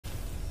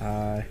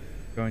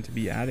going to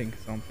be adding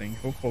something.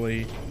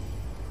 Hopefully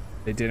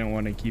they didn't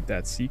want to keep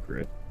that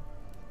secret.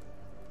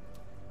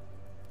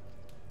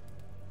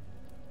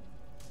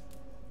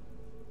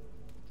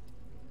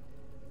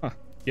 Huh.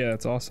 Yeah,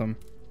 that's awesome.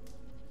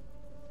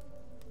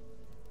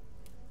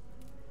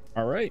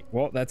 All right,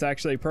 well, that's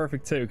actually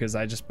perfect too, because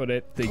I just put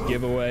the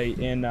giveaway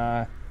in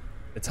the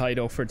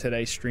title for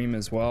today's stream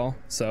as well.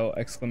 So !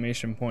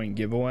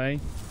 giveaway.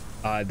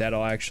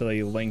 That'll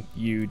actually link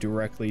you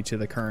directly to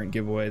the current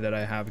giveaway that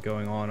I have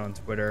going on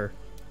Twitter,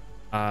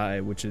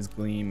 which is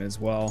Gleam as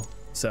well.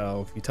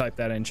 So if you type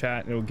that in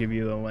chat, it'll give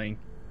you the link.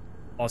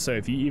 Also,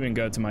 if you even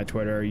go to my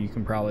Twitter, you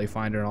can probably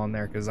find it on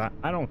there, because I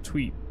don't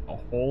tweet a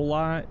whole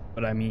lot,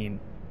 but I mean,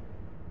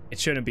 it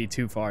shouldn't be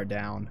too far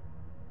down.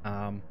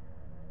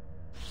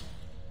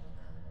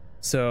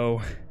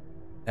 So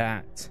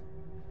that,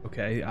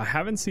 okay, I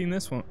haven't seen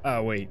this one.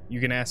 Oh wait, you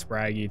can ask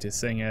Braggy to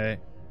sing a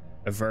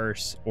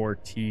verse, or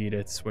T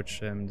to switch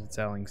them to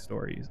telling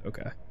stories.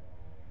 Okay.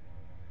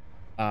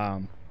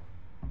 But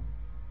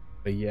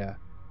yeah,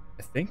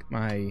 I think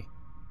my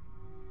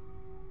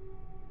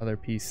other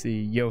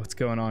PC, yo, what's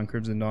going on,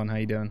 Crimson Dawn? How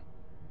you doing?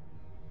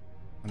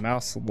 My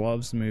mouse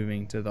loves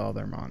moving to the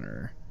other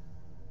monitor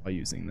while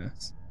using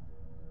this.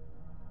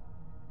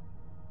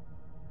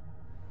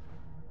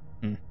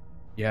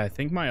 Yeah, I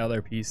think my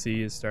other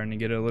PC is starting to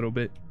get a little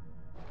bit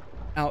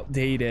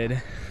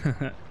outdated.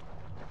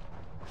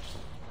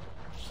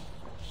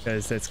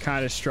 Because it's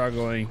kind of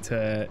struggling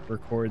to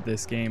record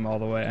this game all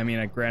the way. I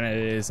mean, granted,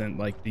 it isn't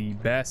like the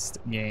best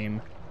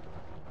game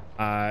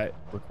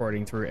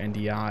recording through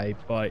NDI,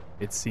 but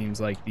it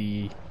seems like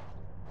the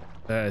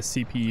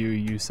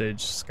CPU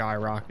usage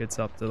skyrockets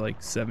up to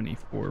like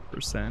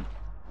 74%.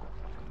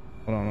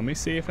 Hold on, let me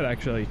see if it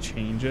actually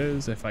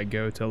changes if I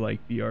go to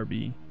like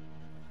BRB.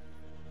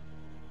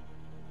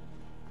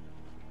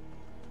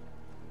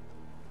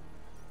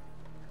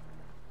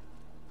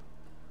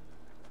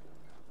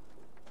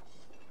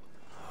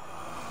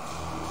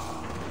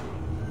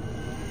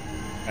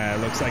 It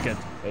looks like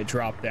it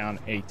dropped down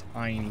a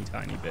tiny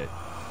bit.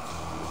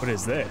 What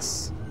is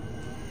this?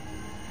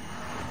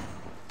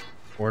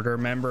 Order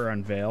member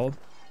unveiled.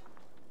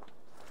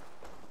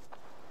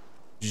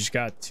 You just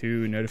got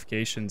 2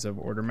 notifications of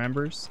order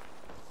members.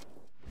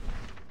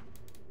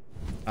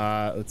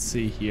 Let's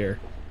see here.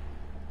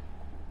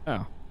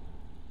 Oh,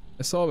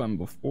 I saw them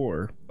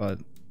before, but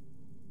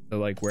so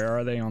like, where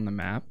are they on the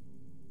map?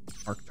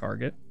 Mark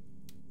target.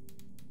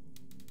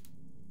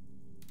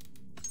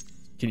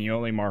 Can you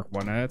only mark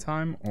one at a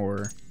time,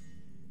 or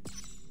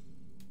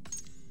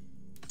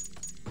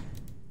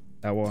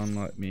that won't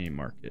let me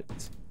mark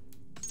it?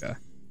 Okay.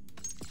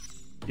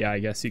 Yeah, I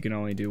guess you can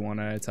only do one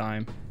at a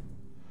time.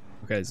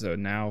 Okay, so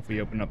now if we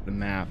open up the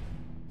map,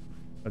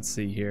 let's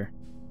see here.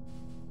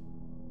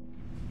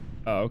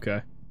 Oh,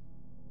 okay.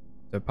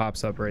 So it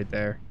pops up right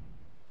there.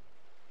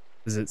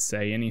 Does it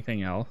say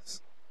anything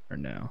else or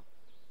no?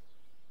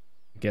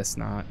 I guess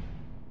not.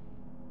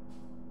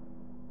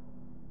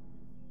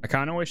 I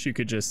kind of wish you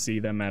could just see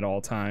them at all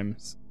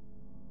times.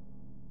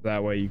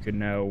 That way you could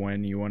know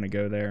when you want to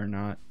go there or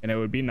not. And it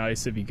would be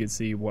nice if you could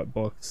see what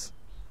books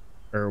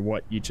or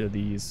what each of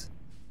these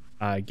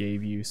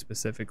gave you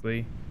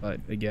specifically.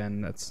 But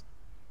again, that's,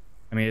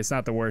 I mean, it's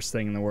not the worst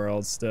thing in the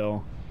world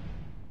still.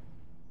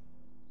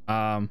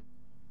 All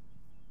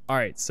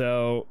right,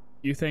 so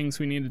a few things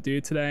we need to do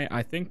today.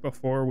 I think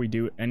before we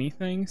do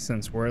anything,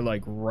 since we're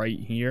like right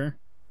here,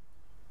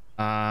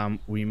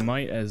 we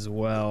might as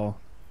well.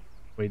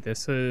 Wait,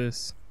 this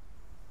is,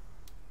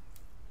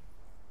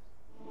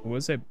 what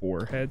was it,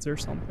 Boarheads or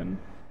something?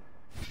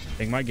 I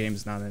think my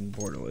game's not in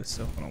Borderless,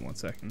 so hold on one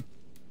second.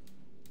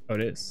 Oh,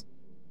 it is.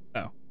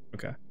 Oh,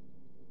 okay.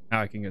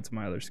 Now I can get to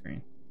my other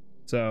screen.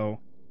 So,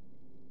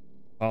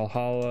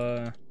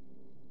 Valhalla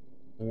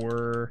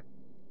Boarhead,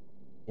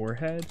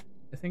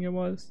 I think it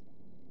was.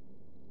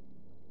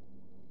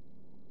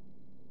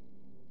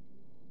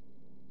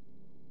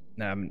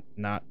 No, I'm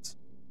not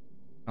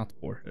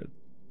Boarhead.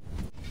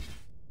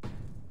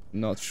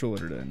 Not sure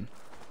then.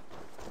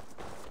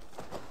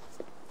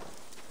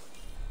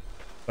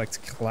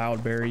 Select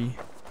Cloudberry.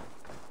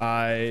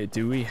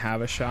 Do we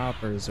have a shop,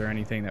 or is there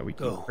anything that we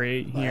can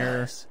create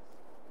here?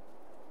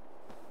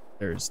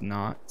 There's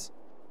not.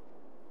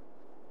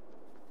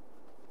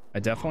 I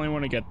definitely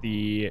want to get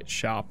the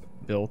shop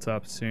built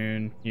up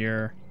soon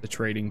here, the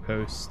trading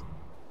post,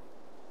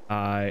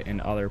 in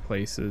other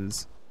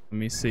places. Let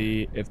me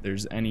see if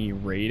there's any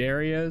raid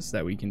areas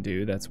that we can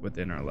do that's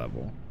within our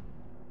level.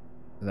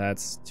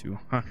 That's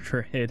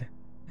 200,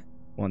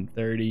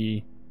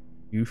 130,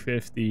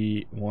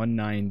 250,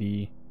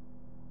 190.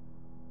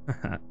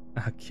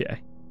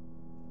 Okay,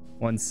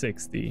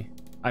 160.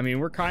 I mean,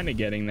 we're kind of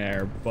getting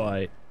there,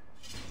 but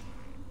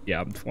yeah,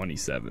 I'm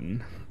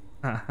 27.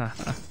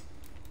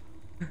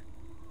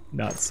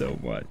 Not so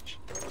much.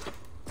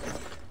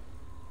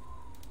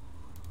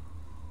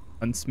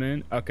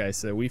 Huntsman. Okay,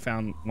 so we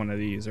found one of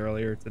these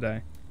earlier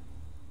today.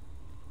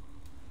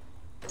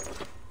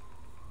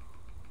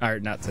 Or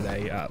not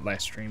today,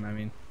 last stream, I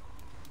mean.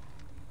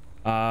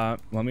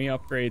 Let me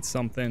upgrade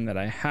something that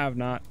I have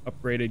not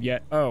upgraded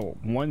yet. Oh,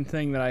 one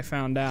thing that I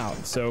found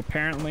out. So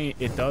apparently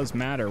it does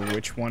matter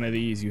which one of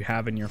these you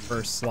have in your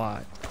first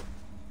slot,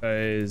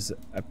 because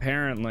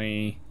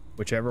apparently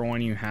whichever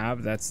one you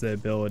have, that's the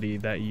ability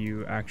that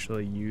you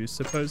actually use,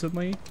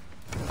 supposedly.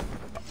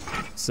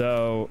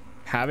 So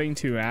having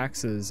 2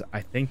 axes,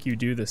 I think you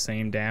do the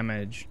same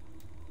damage.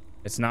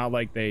 It's not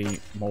like they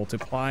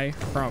multiply.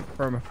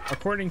 From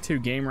according to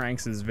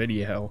GameRanks'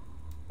 video,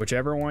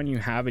 whichever one you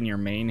have in your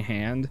main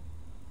hand,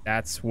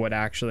 that's what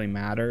actually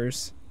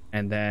matters.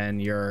 And then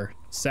your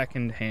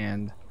second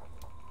hand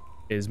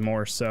is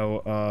more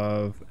so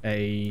of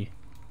a,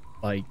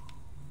 like,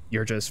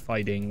 you're just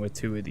fighting with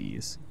 2 of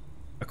these.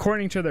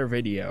 According to their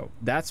video,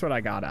 that's what I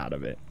got out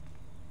of it.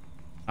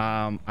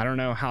 I don't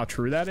know how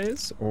true that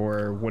is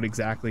or what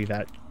exactly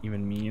that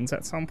even means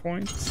at some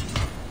points.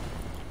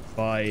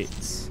 But,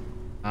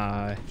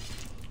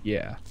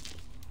 yeah.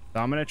 So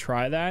I'm gonna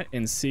try that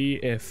and see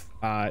if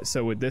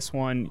so with this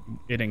one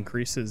it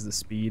increases the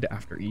speed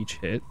after each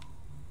hit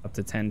up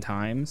to 10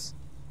 times,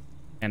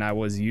 and I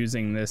was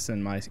using this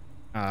in my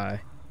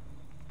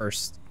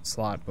first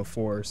slot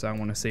before, so I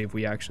want to see if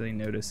we actually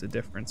notice a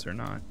difference or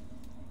not.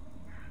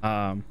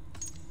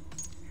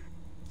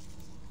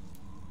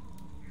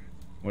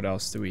 What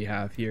else do we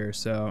have here?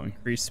 So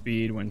increase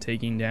speed when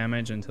taking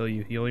damage until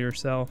you heal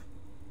yourself.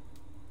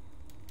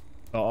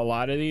 So a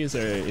lot of these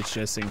are, it's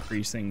just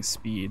increasing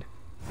speed.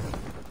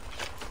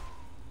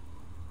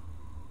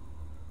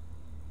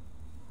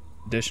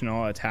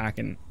 Additional attack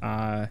and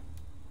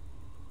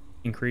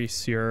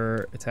increase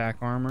your attack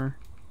armor.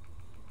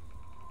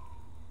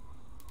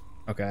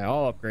 Okay,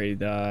 I'll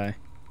upgrade. Let's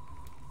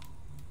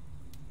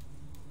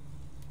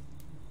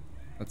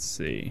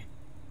see.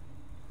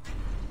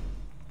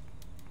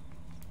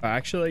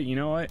 Actually, you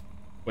know what?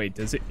 Wait,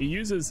 does it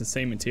uses the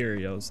same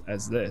materials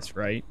as this,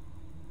 right?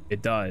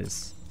 It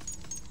does.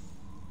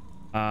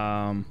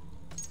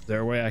 Is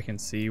there a way I can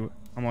see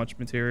how much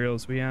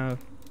materials we have?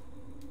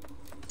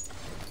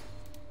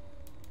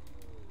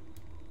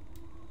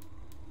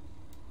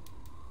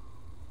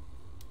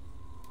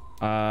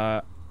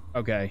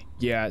 Okay,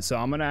 yeah, so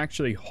I'm gonna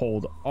actually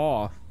hold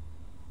off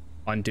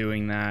on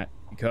doing that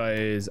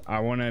because I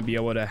want to be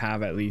able to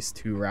have at least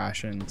 2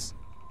 rations,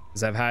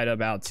 because I've had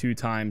about 2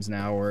 times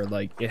now where,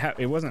 like,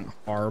 it wasn't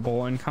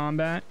horrible in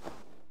combat,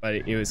 but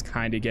it was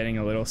kind of getting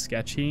a little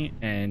sketchy,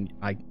 and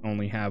I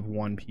only have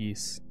 1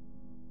 piece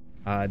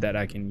that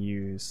I can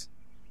use.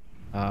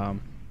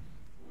 Hold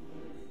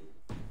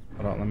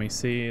on, let me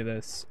see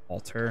this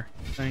altar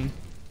thing.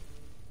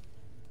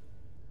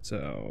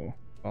 So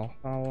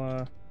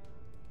Valhalla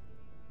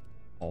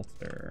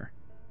altar.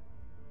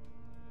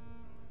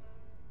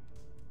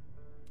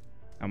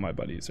 Now my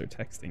buddies are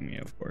texting me,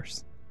 of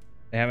course.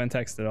 They haven't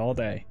texted all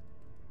day.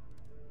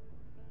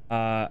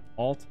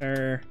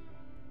 Altar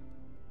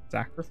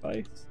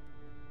sacrifice.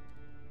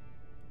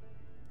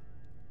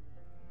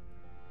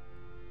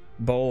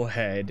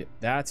 Bullhead.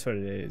 That's what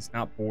it is.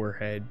 Not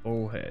boarhead.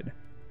 Bullhead.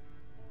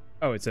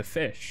 Oh, it's a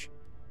fish.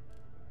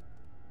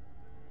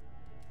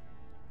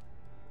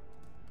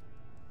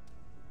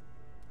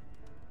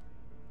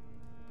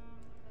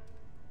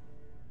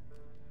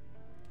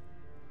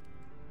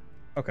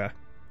 Okay.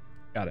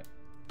 Got it.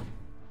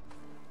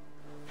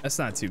 That's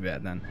not too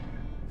bad then.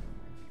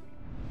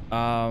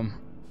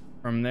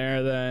 From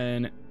there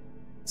then,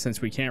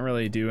 since we can't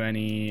really do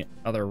any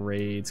other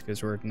raids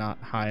because we're not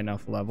high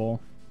enough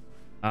level,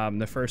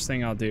 the first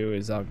thing I'll do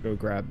is I'll go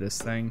grab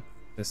this thing,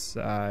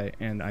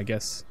 and I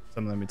guess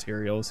some of the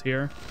materials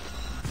here,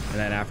 and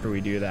then after we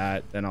do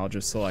that, then I'll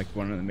just select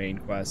one of the main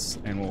quests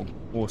and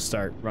we'll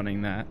start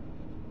running that.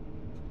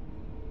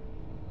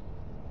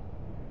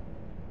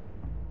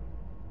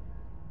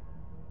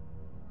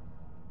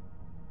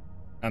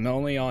 I'm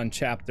only on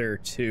chapter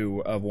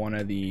 2 of one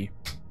of the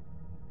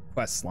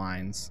quest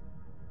lines,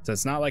 so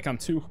it's not like I'm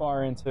too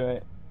far into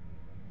it,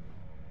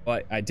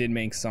 but I did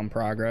make some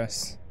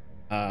progress.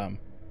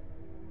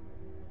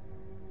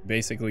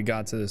 Basically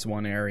got to this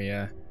one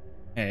area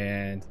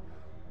and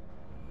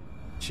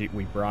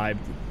we bribed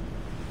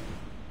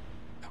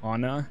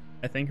Tana,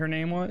 I think her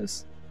name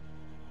was,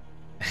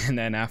 and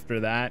then after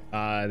that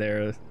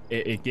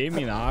it gave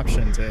me the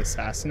option to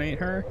assassinate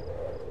her,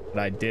 but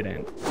I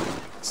didn't.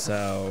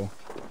 So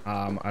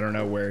I don't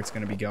know where it's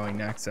going to be going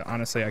next.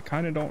 Honestly, I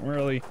kind of don't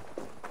really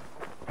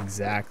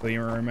exactly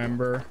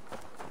remember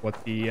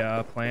what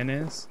the plan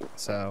is,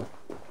 so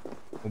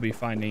we'll be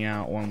finding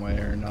out one way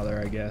or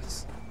another, I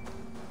guess.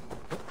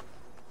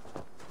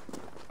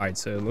 All right,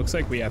 so it looks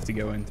like we have to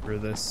go in through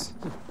this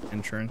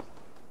entrance.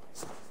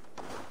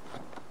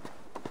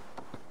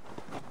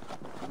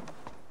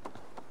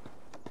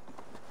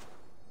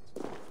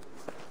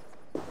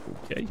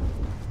 Okay.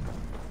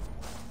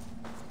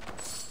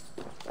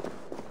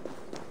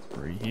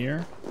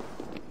 Here,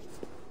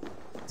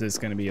 is this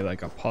going to be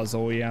like a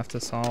puzzle we have to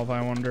solve,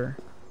 I wonder?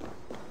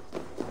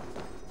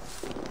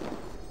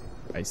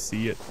 I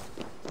see it.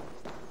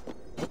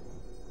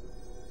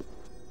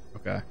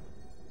 Okay,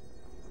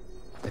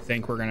 I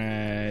think we're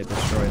gonna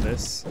destroy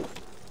this.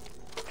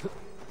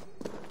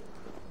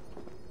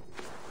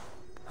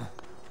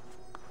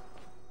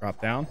 Drop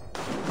down.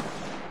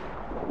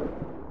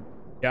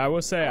 Yeah, I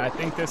will say I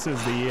think this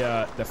is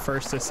the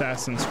first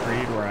Assassin's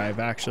Creed where I've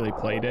actually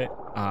played it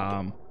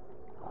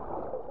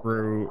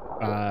through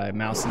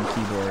mouse and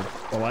keyboard.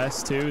 The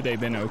last two, they've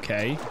been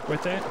okay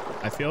with it,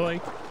 I feel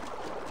like.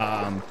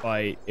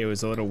 But it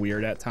was a little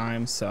weird at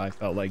times, so I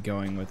felt like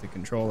going with the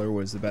controller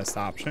was the best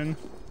option.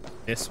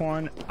 This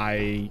one,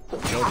 I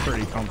feel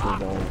pretty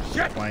comfortable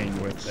playing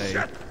with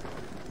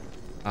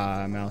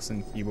a mouse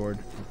and keyboard.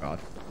 Oh god.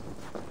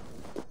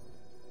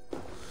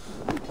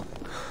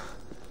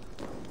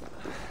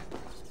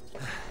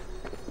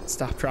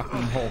 Stop, drop,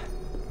 and hold.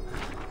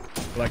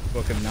 Select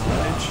Book of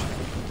Knowledge.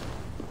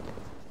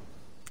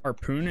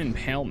 Harpoon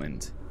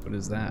Impalement. What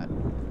is that?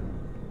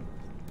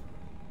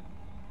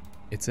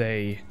 It's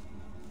a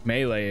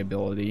melee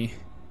ability.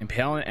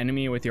 Impale an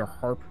enemy with your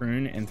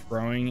harpoon and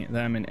throwing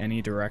them in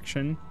any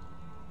direction.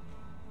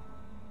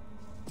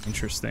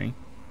 Interesting.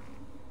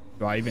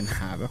 Do I even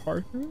have a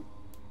harpoon?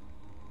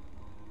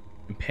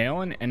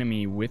 Impale an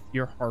enemy with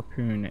your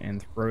harpoon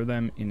and throw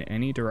them in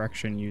any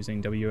direction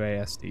using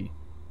WASD.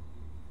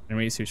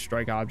 Enemies who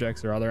strike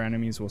objects or other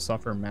enemies will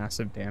suffer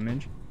massive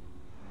damage.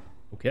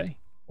 Okay.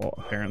 Well,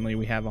 apparently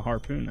we have a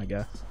harpoon, I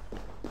guess.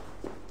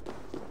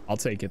 I'll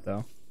take it,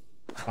 though.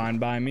 Fine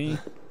by me.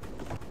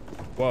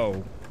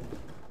 Whoa.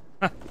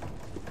 We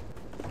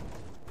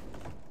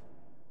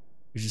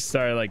just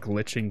started, like,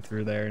 glitching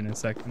through there in a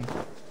second.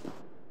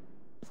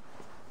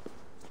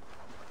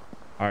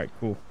 Alright,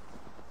 cool.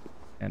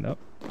 Stand up.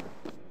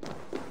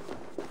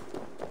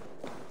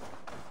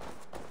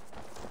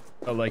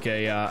 Felt like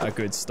a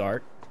good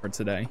start for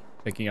today,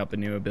 picking up a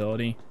new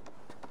ability.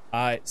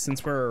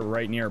 Since we're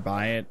right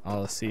nearby it,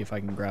 I'll see if I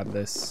can grab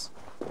this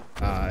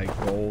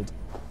gold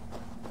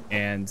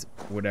and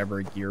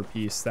whatever gear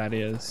piece that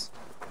is.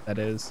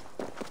 The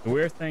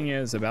weird thing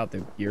is about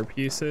the gear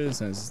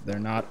pieces is they're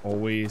not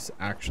always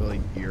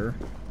actually gear.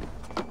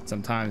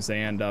 Sometimes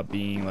they end up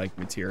being like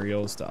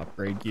materials to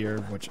upgrade gear,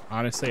 which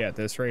honestly at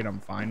this rate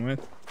I'm fine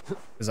with,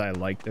 because I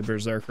like the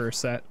Berserker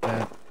set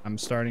that I'm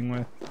starting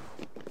with.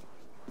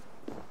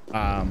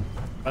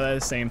 But at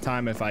the same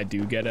time, if I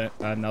do get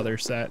another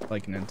set,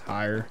 like an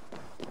entire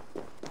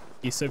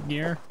piece of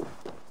gear,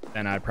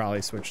 then I'd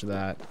probably switch to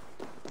that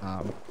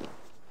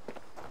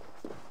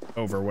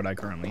over what I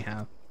currently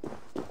have.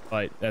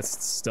 But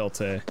that's still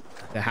to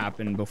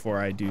happen before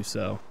I do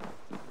so.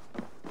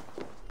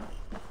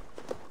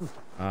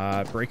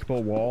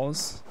 Breakable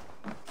walls.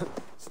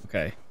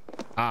 Okay.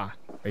 Ah,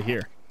 right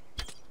here.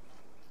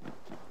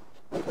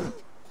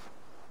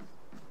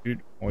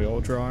 Dude, oil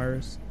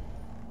drawers.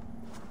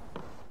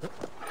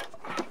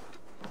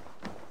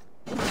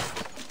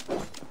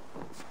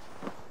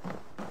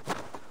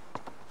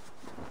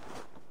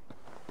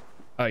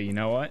 Oh, you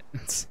know what?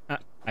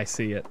 I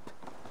see it.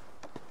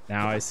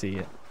 Now I see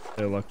it.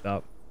 I looked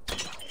up.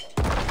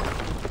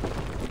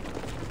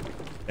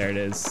 There it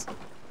is.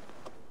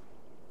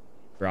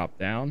 Drop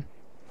down.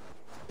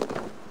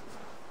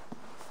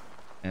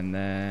 And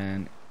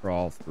then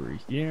crawl through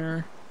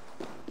here.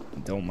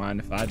 Don't mind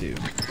if I do.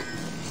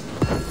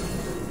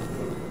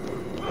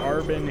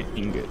 Carbon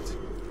ingot.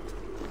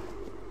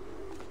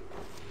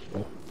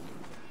 Cool.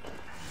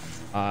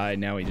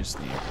 Now we just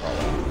need to crawl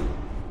out.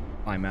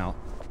 Climb out.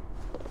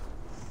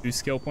 2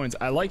 skill points.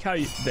 I like how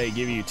they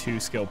give you 2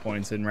 skill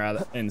points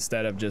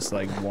instead of just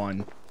like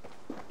 1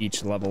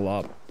 each level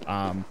up.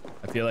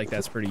 I feel like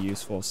that's pretty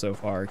useful so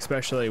far,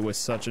 especially with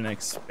such an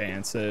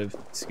expansive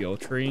skill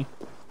tree.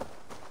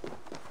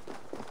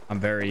 I'm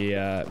very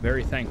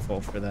very thankful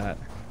for that.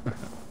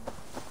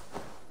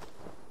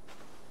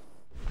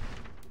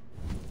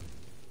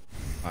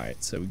 All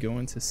right, so we go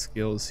into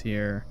skills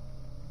here.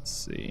 Let's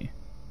see.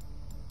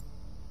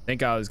 I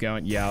think I was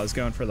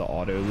going for the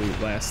auto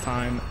loot last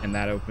time, and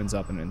that opens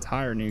up an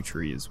entire new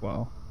tree as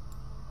well.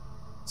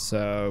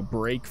 So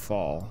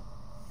breakfall,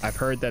 I've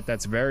heard that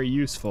that's very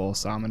useful,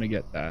 so I'm gonna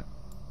get that,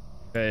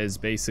 because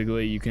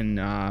basically you can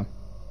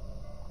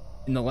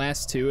in the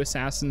last 2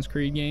 Assassin's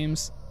Creed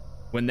games,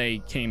 when they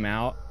came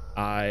out,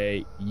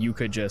 you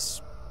could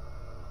just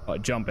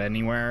jump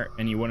anywhere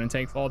and you wouldn't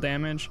take fall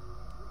damage,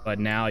 but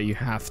now you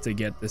have to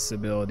get this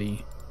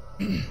ability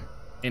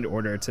in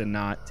order to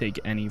not take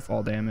any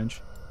fall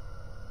damage.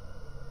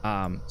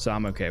 So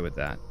I'm okay with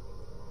that.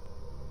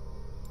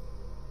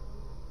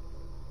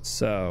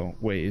 So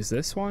wait, is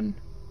this one?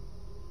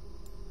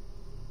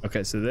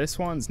 Okay, so this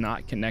one's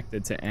not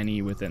connected to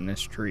any within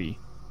this tree.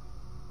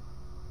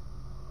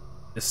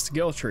 The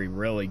skill tree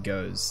really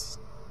goes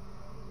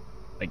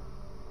like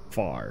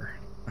far.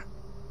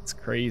 It's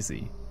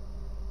crazy.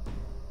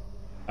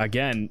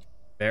 Again,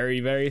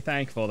 very, very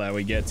thankful that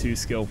we get 2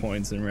 skill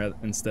points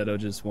instead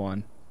of just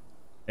 1.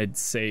 It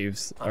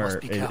saves, or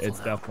it's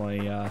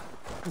definitely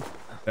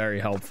very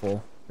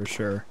helpful for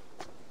sure.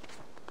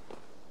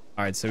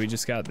 All right, so we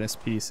just got this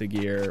piece of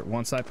gear.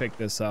 Once I pick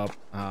this up,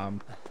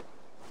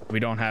 we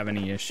don't have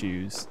any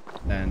issues,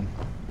 then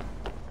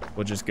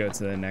we'll just go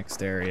to the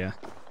next area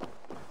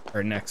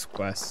or next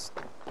quest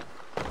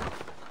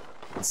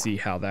and see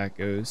how that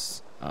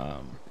goes.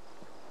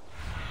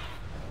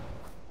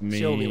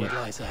 Show me what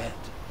lies ahead.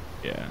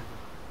 Yeah.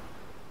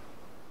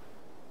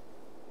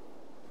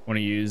 Want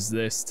to use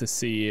this to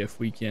see if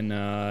we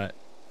can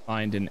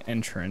find an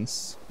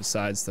entrance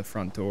besides the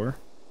front door.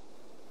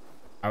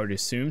 I would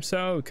assume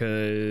so,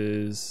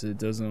 because it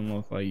doesn't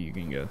look like you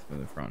can go through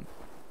the front.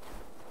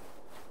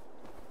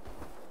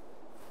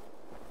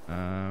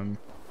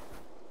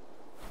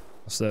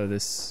 So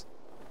this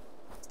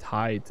is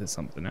tied to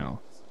something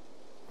else.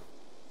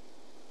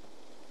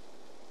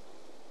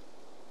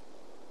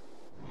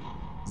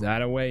 Is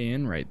that a way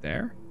in right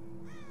there?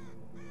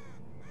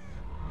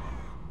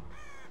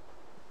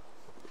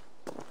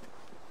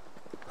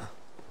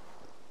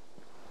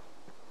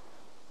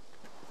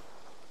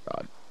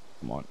 God,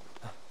 come on.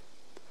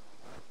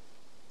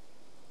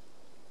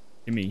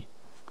 Give me.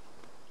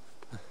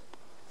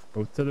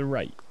 Go to the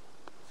right.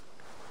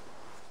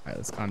 All right,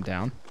 let's calm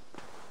down.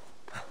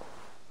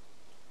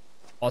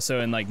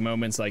 Also, in like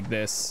moments like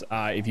this,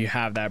 if you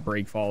have that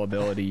break fall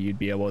ability, you'd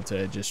be able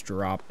to just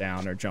drop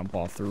down or jump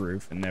off the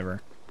roof and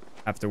never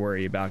have to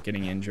worry about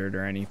getting injured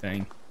or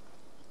anything.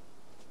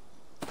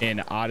 In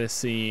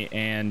Odyssey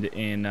and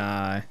in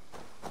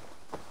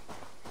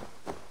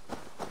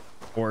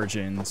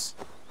Origins,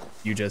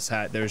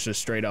 there's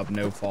just straight up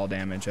no fall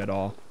damage at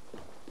all.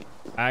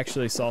 I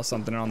actually saw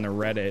something on the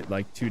Reddit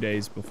like 2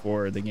 days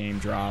before the game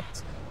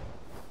dropped.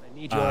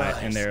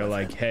 And they're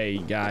like, hey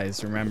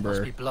guys,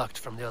 remember, be blocked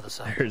from the other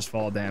side. There's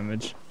fall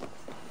damage.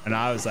 And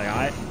I was like,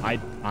 I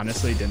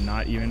honestly did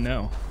not even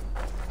know.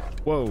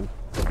 Whoa.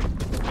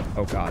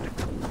 Oh god.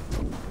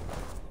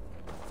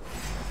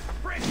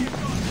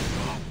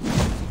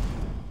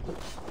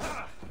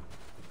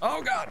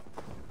 Oh god.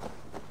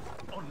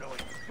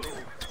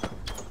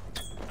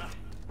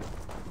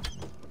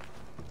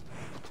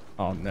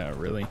 Oh no,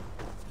 really?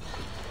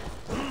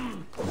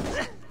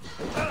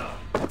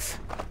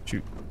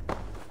 Shoot.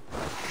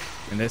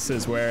 And this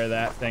is where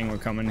that thing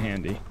would come in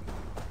handy.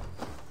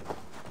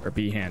 Or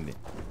be handy.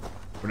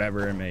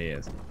 Whatever it may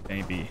is.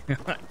 May be.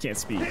 I can't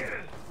speak.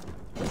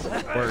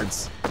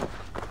 Words.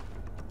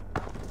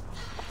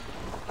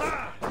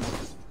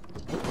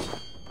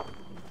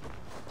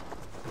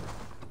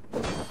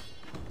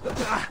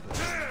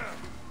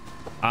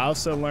 I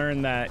also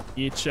learned that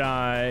each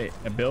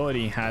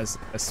ability has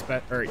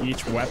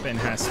each weapon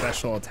has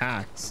special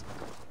attacks,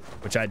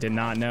 which I did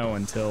not know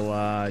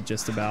until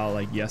just about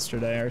like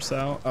yesterday or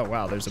so. Oh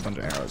wow, there's a bunch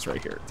of arrows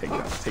right here. Take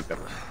that, take that,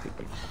 take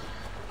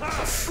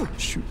that.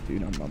 Shoot,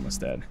 dude, I'm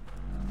almost dead.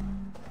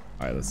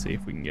 All right, let's see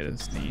if we can get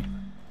his knee.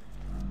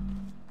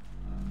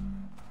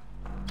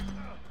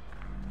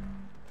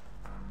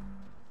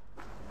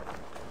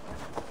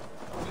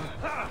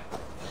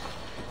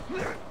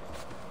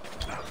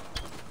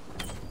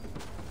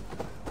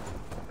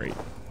 Great.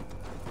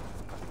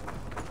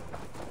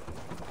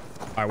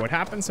 All right, what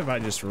happens if I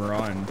just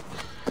run?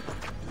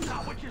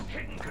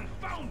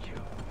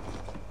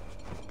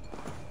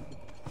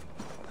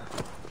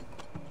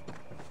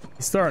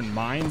 He's throwing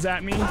mines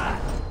at me?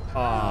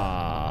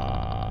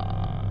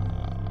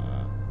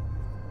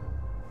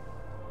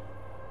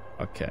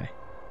 Okay.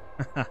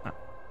 I'll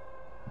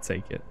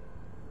take it.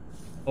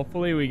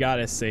 Hopefully we got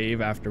a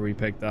save after we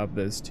picked up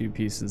those two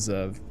pieces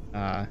of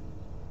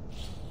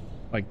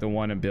like the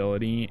one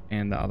ability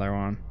and the other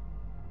one.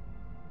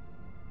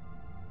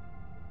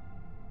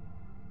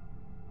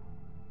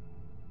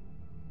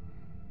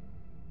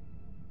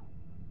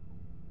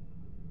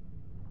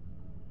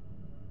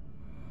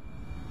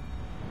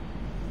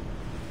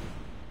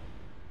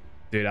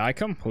 Dude, I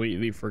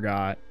completely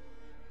forgot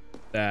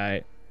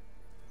that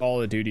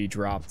Call of Duty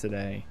dropped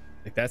today.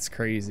 Like, that's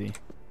crazy.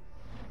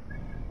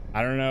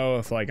 I don't know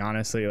if, like,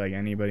 honestly, like,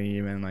 anybody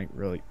even, like,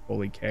 really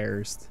fully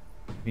cares,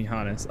 to be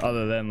honest,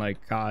 other than,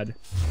 like, COD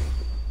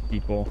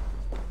people,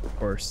 of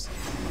course.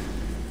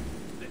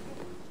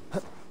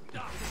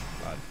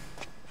 God.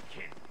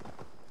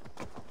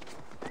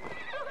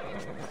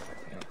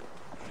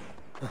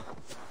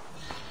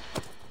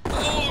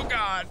 Oh,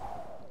 God.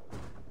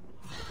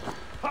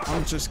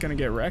 I'm just gonna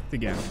get wrecked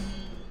again.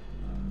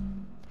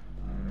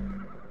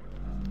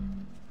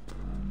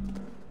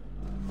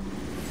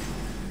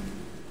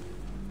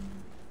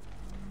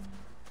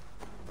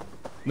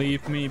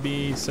 Leave me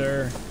be,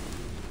 sir.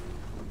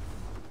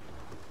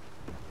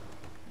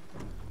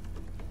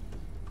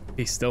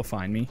 He still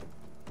find me.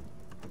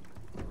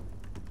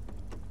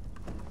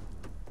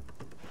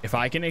 If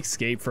I can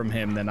escape from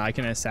him, then I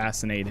can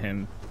assassinate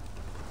him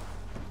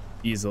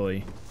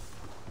easily.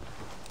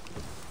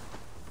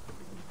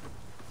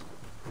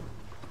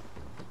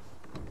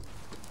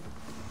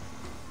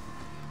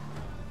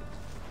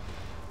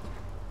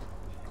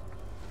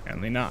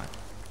 Apparently not.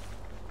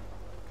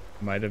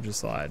 Might have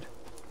just lied.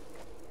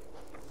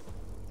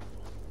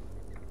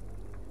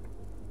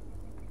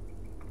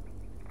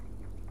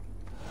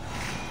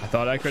 I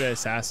thought I could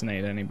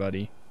assassinate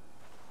anybody.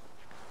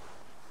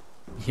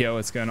 Yo,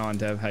 what's going on,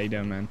 Dev? How you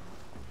doing, man?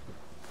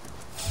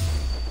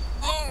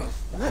 Oh!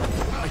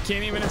 I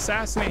can't even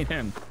assassinate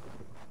him.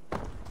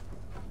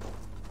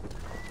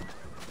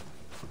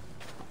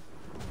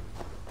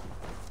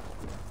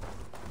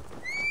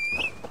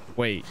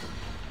 Wait.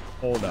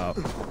 Hold up.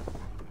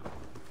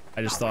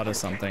 I just thought of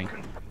something.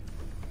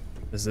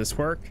 Does this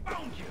work?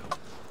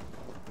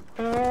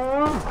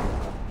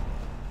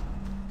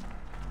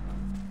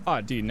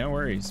 Oh, dude, no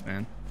worries,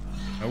 man.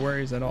 No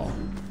worries at all.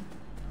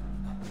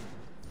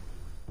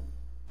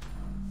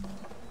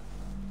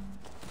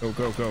 Go,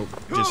 go, go.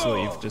 Just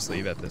leave. Just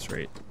leave at this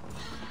rate.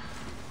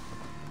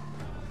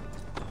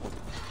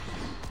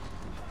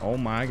 Oh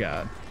my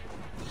god.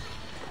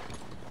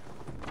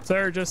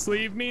 Sir, just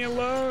leave me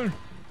alone.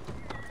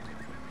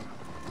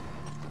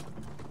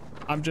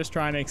 I'm just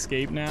trying to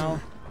escape now.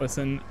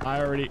 Listen,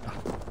 I already...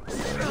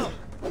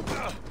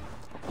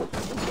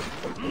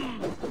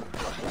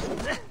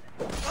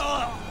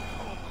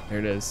 There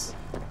it is.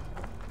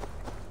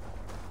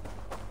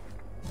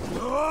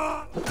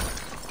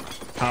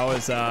 How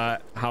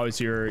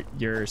is your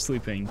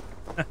sleeping?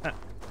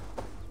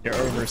 You're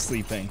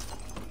oversleeping.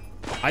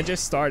 I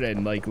just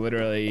started like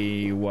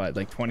literally what,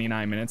 like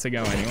 29 minutes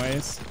ago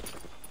anyways.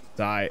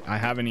 So I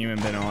haven't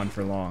even been on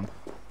for long.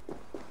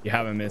 You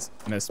haven't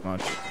missed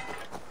much.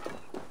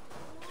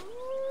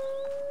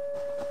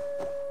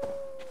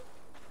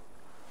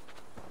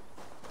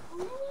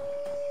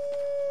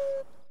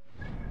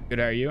 Good,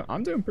 how are you?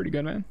 I'm doing pretty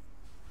good, man.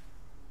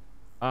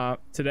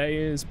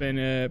 Today has been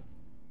a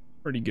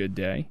pretty good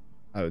day,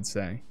 I would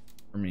say,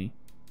 for me.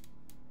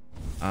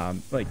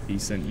 Like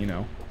decent, you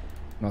know.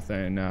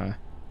 Nothing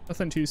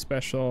too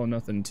special,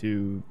 nothing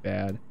too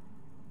bad.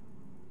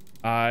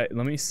 Let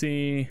me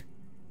see.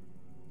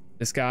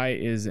 This guy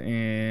is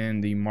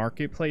in the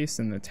marketplace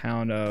in the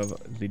town of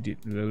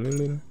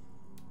I'm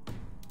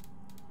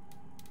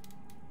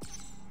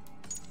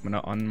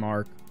gonna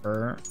unmark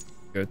her.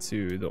 Go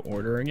to the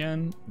order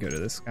again. Go to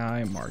this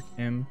guy, mark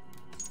him.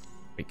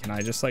 Wait, can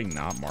I just like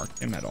not mark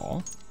him at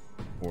all?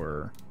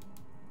 Or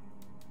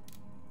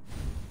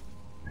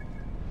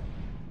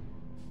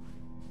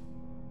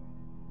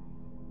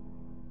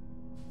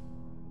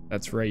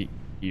that's right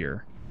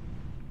here.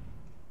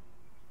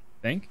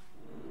 Think?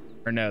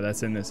 Or no,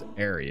 that's in this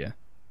area.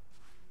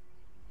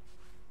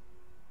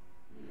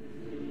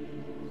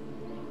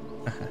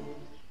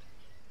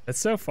 It's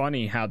so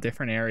funny how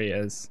different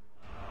areas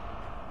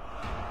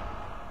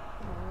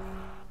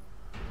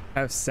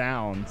have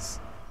sounds.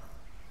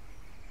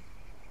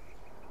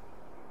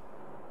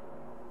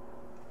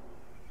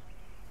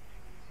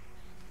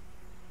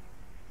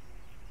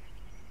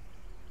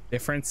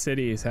 Different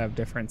cities have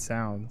different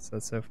sounds.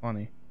 That's so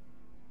funny.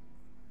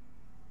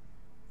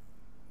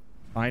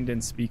 Find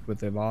and speak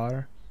with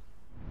Eivor,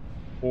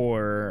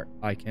 or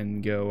I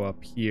can go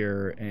up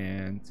here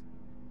and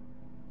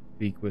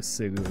speak with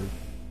Sigurd.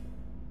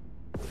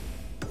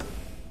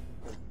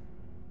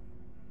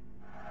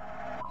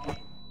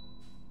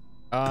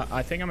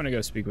 I think I'm gonna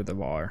go speak with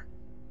Eivor.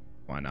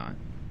 Why not?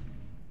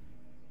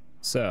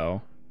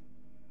 So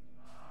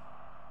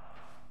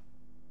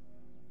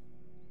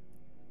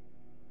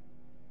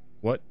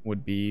what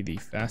would be the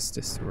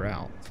fastest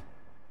route?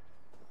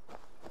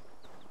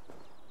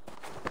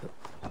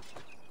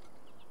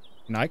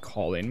 Can I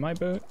call in my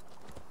boat?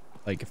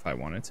 Like if I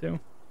wanted to? I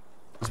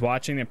was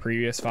watching the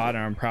previous VOD and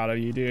I'm proud of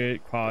you,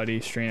 dude.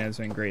 Quality stream has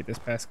been great this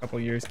past couple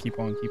years. Keep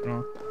on keeping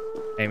on.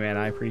 Hey man,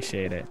 I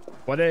appreciate it.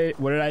 What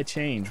did I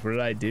change? What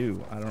did I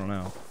do? I don't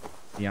know,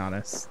 to be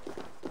honest.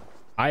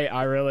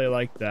 I really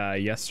liked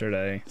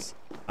yesterday's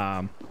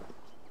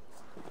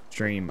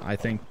stream. I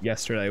think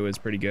yesterday was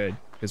pretty good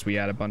because we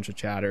had a bunch of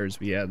chatters.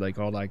 We had like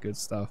all that good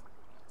stuff.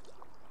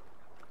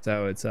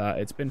 So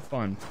it's been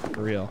fun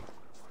for real.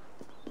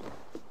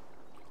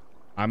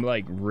 I'm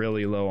like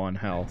really low on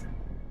health.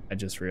 I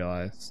just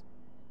realized.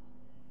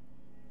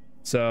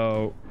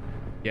 So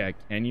yeah,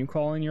 can you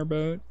call in your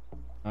boat?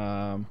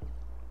 Call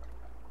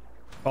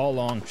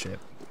longship.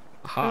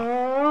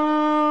 Aha.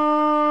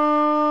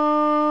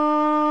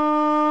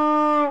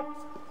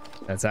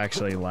 That's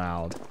actually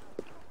loud.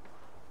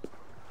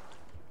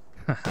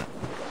 All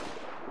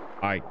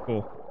right,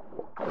 cool.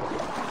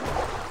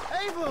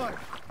 Eivor,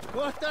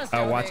 what does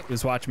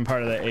was watching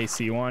part of the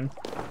AC one.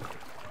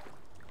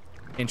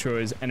 Intro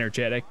is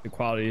energetic. The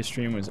quality of the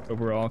stream was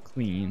overall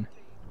clean.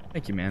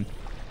 Thank you, man.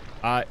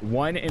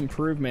 One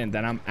improvement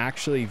that I'm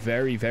actually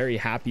very, very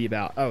happy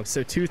about. Oh,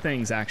 so two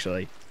things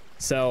actually.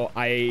 So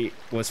I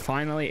was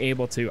finally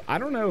able to, I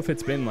don't know if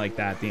it's been like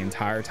that the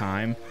entire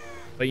time,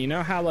 but you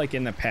know how like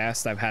in the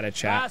past I've had a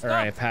chat, or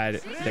I've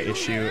had the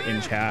issue in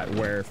chat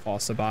where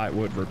Falsabot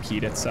would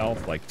repeat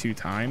itself like 2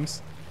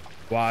 times?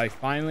 Well, I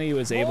finally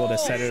was able to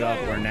set it up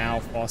where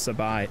now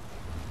Falsabot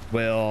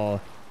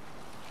will,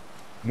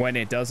 when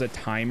it does a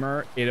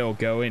timer, it'll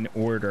go in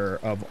order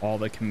of all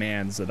the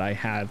commands that I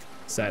have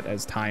set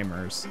as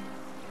timers,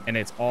 and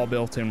it's all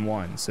built in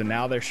one. So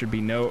now there should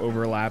be no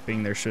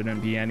overlapping. There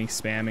shouldn't be any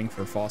spamming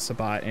for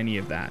Falsabot, any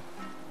of that.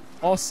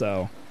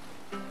 Also,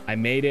 I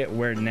made it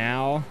where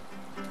now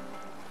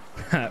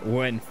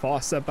when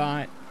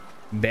Falsabot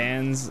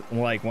bans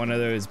like one of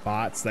those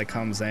bots that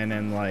comes in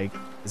and like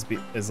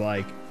is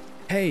like,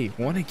 hey,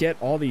 want to get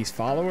all these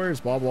followers,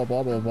 blah blah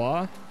blah blah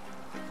blah,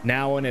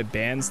 Now when it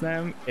bans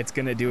them, it's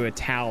gonna do a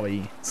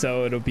tally.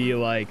 So it'll be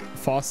like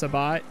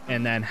Fossabot,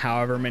 and then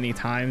however many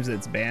times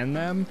it's banned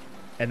them,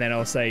 and then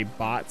it'll say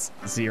bots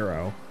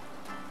 0.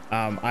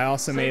 I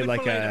also made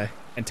like a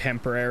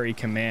temporary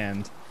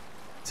command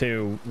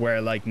to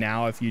where like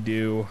now if you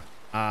do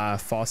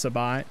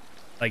Fossabot,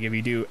 like if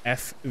you do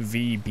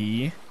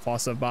FVB,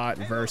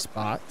 Fossabot versus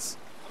bots,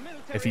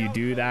 if you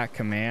do that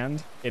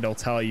command, it'll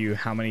tell you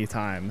how many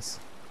times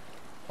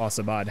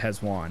Fossabot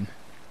has won.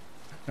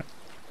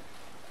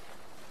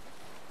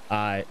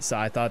 So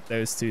I thought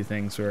those two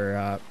things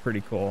were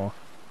pretty cool,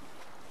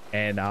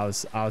 and I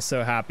was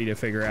so happy to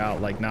figure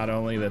out like not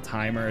only the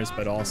timers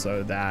but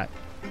also that.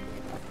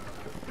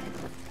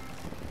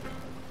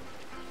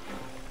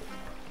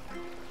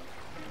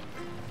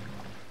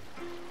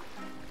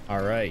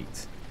 All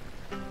right.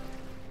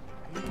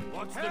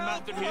 What's the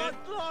matter here?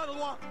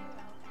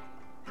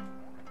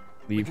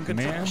 Leave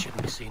command.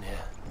 Shouldn't be seen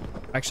here.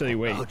 Actually,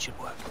 wait. Hood should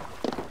work.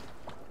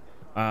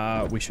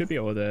 We should be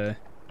able to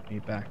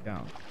meet back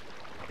down.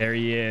 There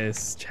he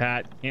is.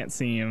 Chat can't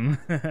see him.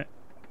 I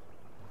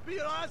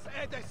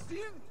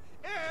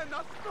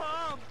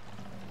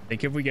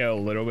think if we go a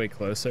little bit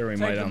closer, we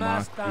might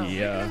unlock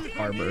the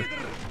harbor.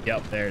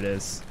 Yep, there it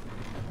is.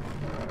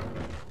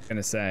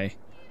 Gonna say.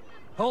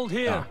 Hold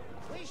here.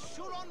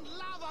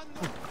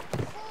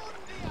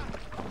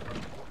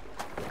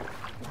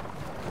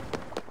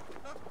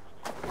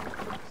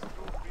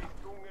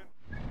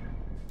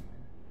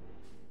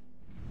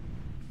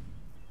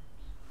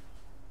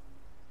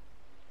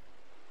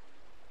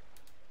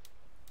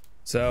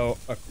 So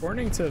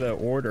according to the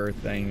order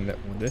thing, that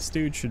this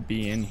dude should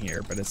be in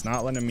here, but it's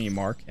not letting me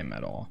mark him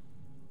at all.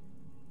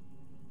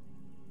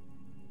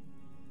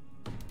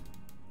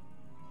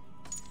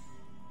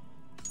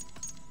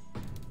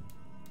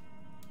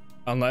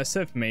 Unless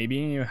if maybe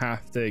you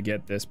have to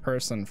get this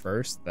person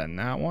first, then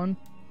that one.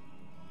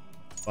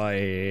 But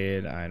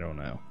I don't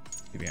know.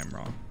 Maybe I'm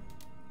wrong.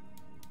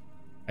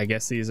 I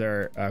guess these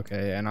are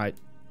okay. And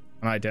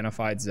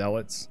unidentified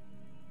zealots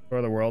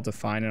for the world to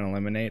find and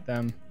eliminate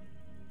them.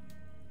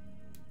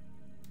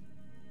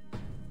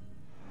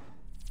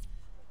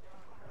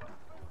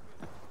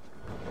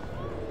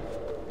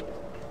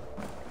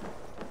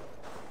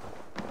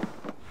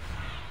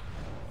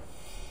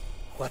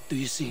 What do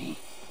you see?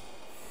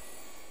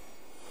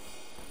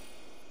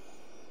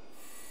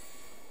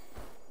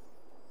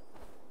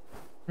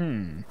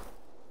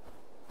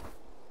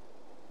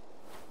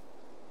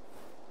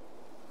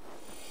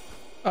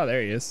 Oh,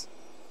 there he is.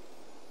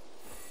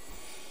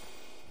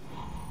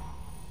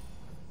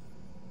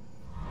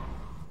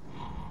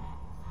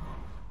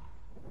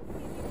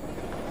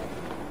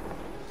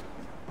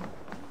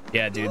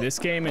 Yeah, dude, this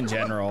game in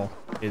general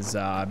is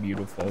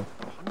beautiful,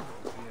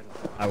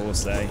 I will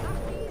say.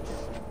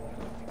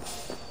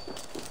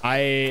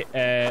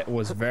 I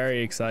was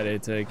very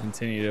excited to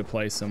continue to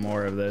play some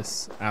more of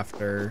this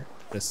after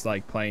just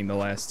like playing the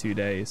last 2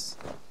 days.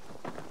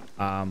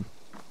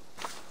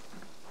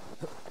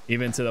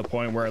 Even to the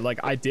point where like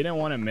I didn't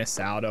want to miss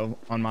out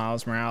on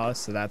Miles Morales,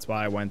 so that's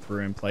why I went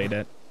through and played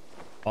it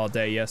all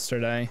day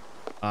yesterday.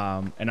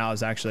 And I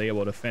was actually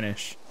able to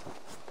finish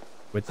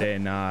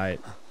within the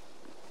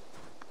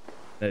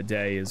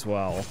day as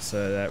well,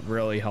 so that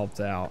really helped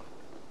out.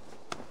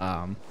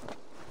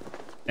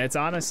 It's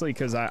honestly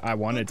because I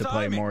wanted to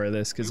play more of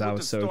this because I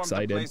was so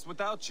excited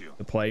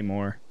to play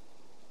more.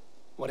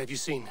 What have you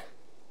seen?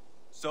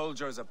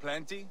 Soldiers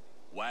aplenty,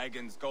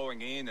 wagons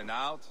going in and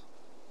out.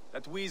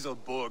 That weasel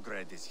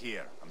Borgred is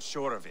here, I'm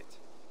sure of it.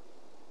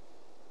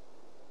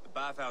 The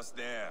bathhouse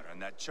there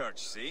and that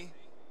church, see?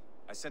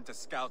 I sent a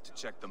scout to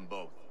check them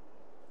both.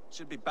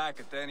 Should be back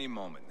at any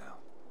moment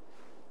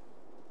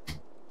now.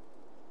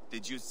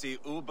 Did you see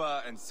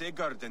Uba and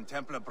Sigurd in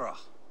Templar Order?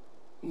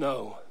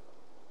 No.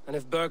 And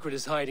if Bergred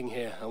is hiding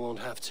here, I won't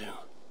have to.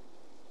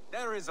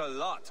 There is a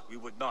lot we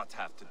would not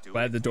have to do.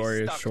 Glad the door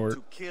is short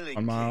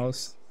on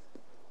Miles.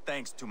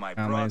 Thanks to my I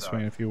brother.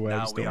 swing a few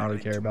webs. Don't really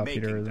care about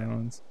Peter or the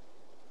ones.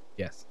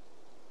 Yes.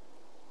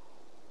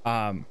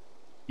 Yeah,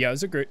 it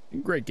was a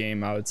great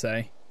game, I would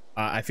say.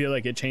 I feel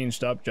like it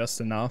changed up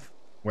just enough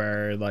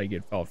where like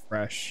it felt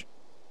fresh.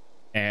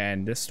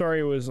 And this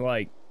story was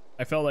like,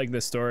 I felt like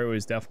this story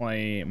was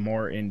definitely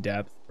more in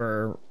depth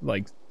for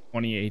like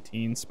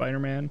 2018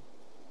 Spider-Man.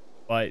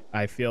 But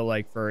I feel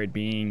like for it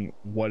being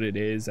what it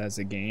is as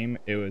a game,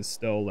 it was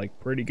still like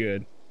pretty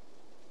good.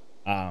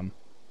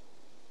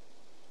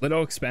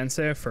 Little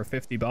expensive for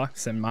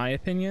 $50 in my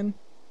opinion,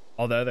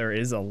 although there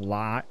is a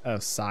lot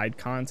of side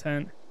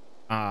content.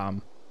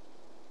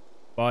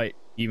 But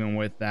even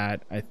with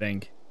that, I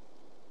think,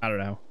 I don't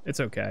know, it's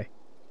okay.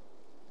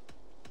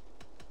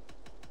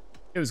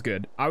 It was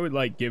good. I would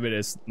like give it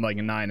as like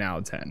a 9 out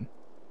of 10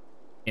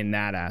 in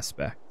that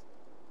aspect.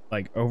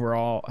 Like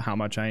overall, how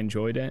much I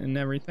enjoyed it and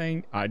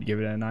everything, I'd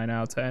give it a 9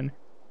 out of 10.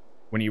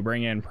 When you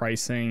bring in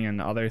pricing and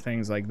other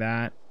things like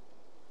that,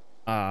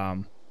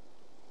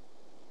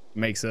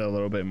 makes it a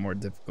little bit more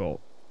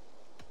difficult.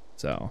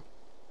 So,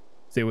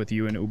 stay with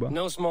you and Uba.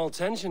 No small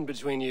tension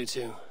between you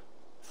two.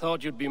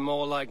 Thought you'd be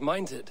more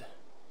like-minded.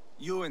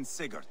 You and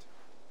Sigurd,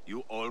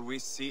 you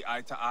always see eye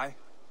to eye?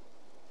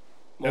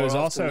 There was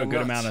More also often a than good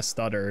not. amount of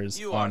stutters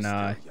You on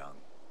are still young.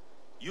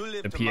 You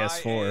live the to my age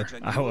PS4,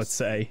 and I you'll would see.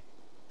 say.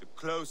 The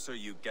closer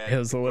you get, It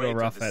was the a little greater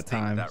rough the at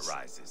stink that times.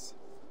 rises.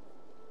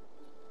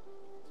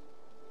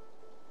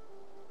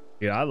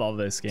 Dude, I love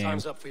this game.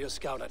 Time's up for your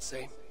scout, I'd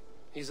say.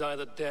 He's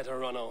either dead or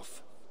run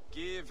off.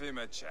 Give him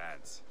a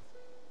chance.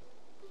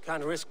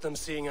 Can't risk them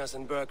seeing us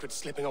and Burkred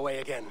slipping away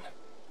again.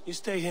 You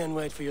stay here and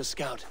wait for your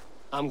scout.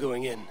 I'm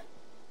going in.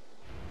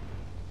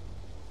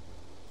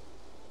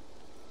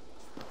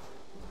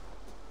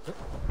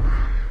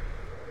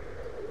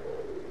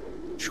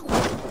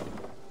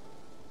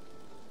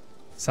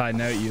 Side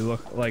note, you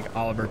look like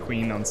Oliver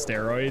Queen on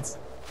steroids.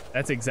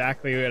 That's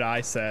exactly what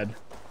I said.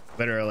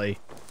 Literally.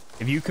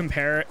 If you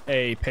compare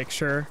a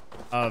picture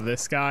of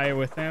this guy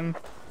with him,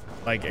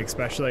 like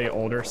especially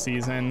older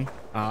season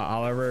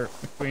Oliver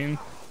Queen,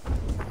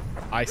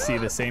 I see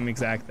the same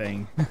exact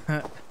thing.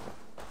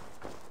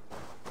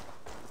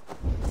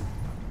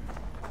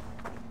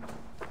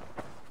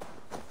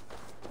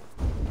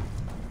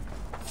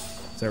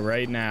 So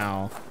right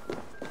now,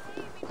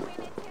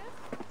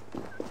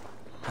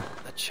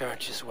 The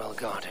church is well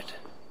guarded.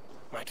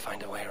 Might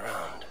find a way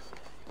around.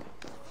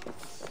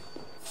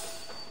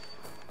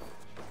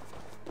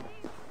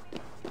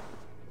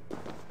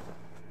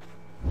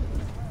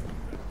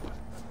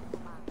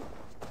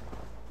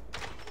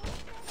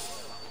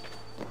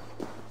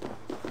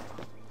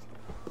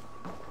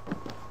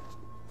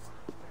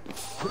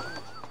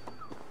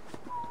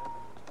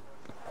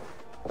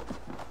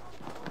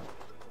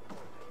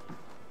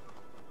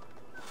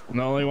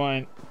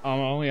 I'm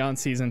only on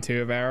season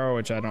 2 of Arrow,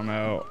 which I don't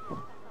know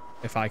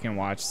if I can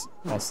watch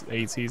all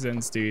 8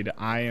 seasons. Dude,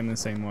 I am the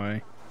same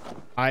way.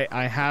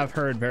 I have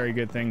heard very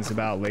good things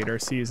about later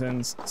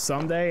seasons.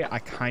 Someday I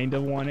kind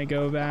of want to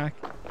go back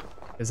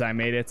because I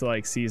made it to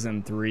like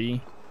season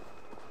 3,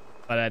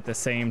 but at the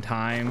same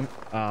time,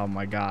 oh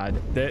my god,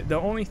 the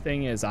only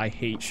thing is I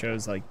hate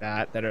shows like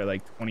that are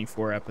like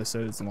 24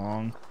 episodes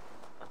long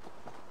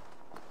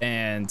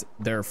and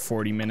they're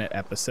 40-minute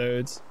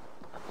episodes.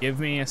 Give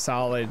me a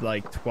solid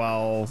like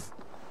 12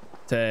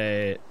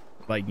 to,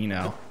 like, you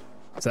know,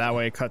 so that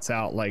way it cuts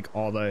out like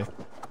all the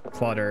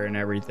clutter and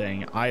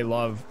everything. I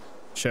love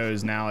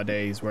shows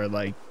nowadays where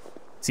like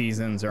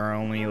seasons are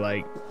only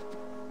like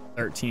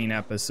 13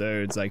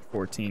 episodes, like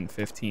 14,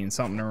 15,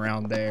 something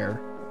around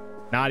there.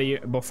 Not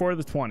even before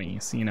the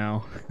 20s, you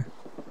know,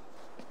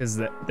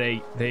 because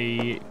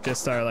they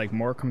just are like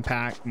more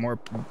compact, more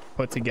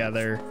put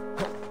together.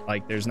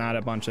 Like there's not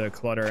a bunch of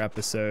clutter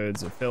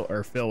episodes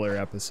or filler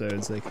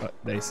episodes,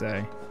 they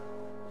say,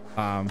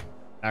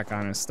 that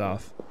kind of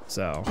stuff.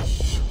 So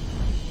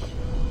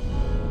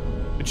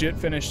legit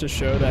finished a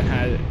show that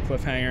had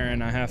cliffhanger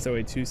and I have to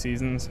wait 2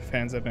 seasons.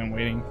 Fans have been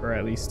waiting for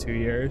at least 2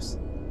 years.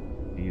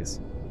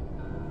 Jeez.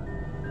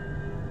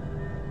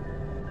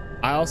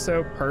 I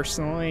also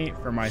personally,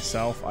 for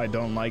myself, I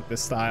don't like the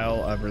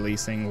style of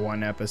releasing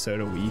 1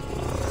 episode a week.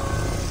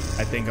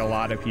 I think a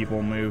lot of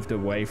people moved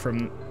away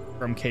from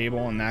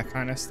cable and that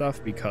kind of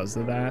stuff because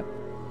of that,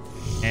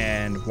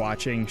 and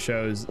watching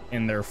shows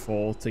in their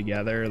full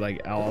together,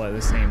 like all at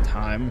the same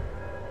time,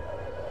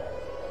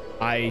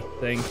 I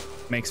think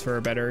makes for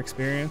a better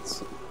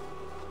experience.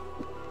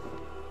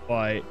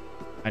 But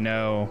I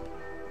know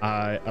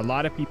a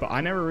lot of people,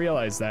 I never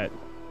realized that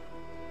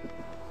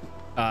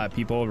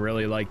people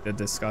really like the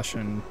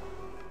discussion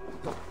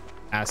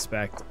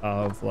aspect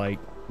of like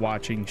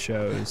watching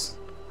shows.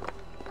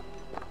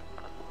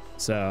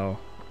 So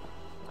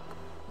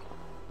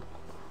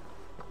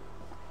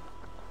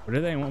what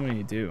do they want me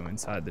to do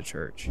inside the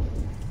church?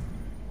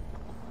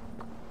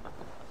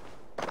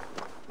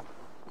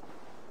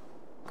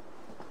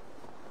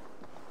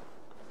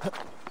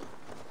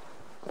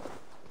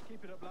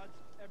 Keep it up, lads.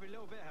 Every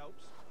little bit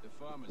helps. The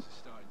farmers are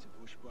starting to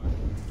push back.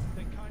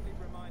 Then kindly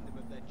remind them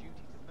of their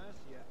duty to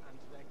Mercia and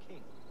to their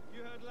king.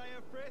 You heard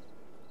Leia, Frith?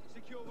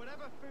 Secure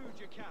whatever food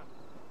you can.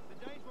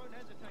 The Danes won't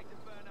hesitate to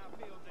burn our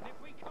fields, and if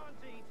we can't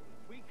eat,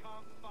 we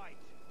can't fight.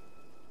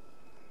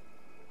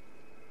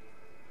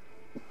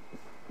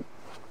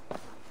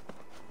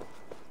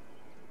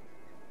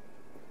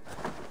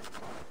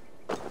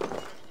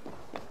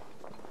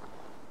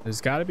 There's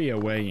got to be a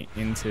way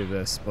into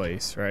this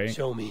place, right?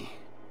 Show me.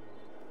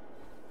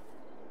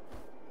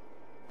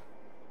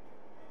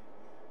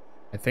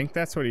 I think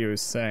that's what he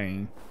was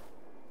saying,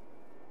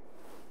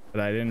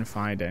 but I didn't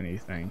find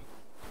anything.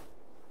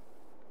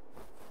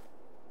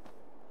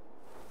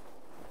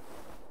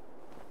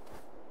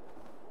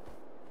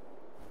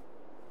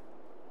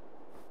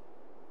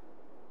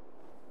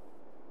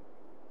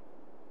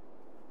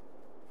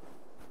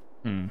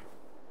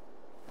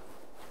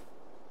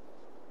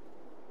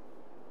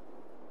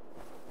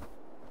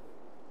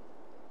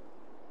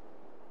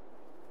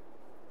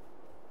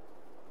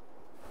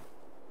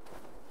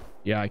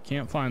 Yeah, I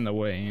can't find the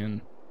way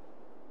in.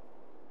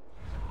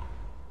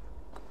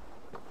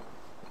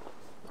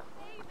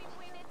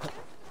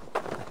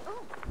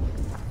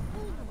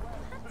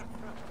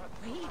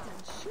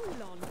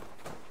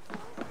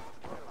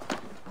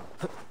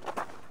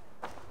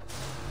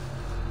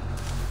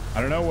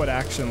 know what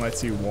action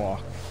lets you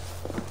walk.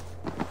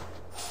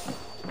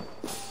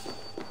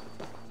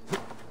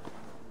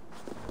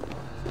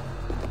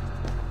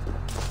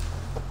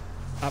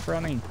 Stop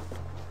running.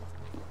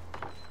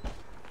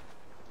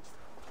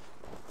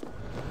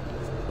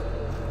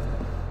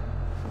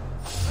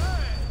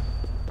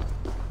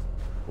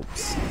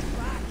 Oops.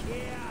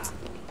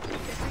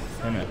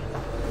 Damn it.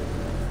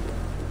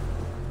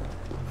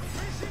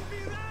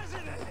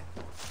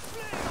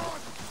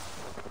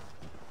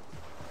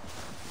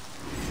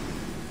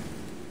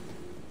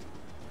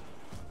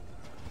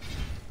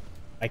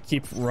 I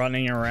keep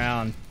running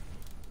around.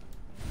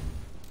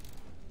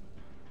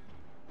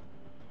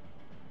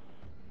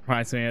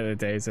 Reminds me of the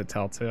days at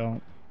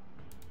Telltale.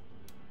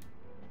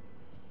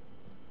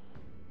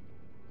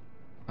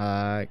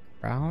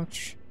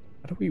 Crouch.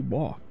 How do we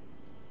walk?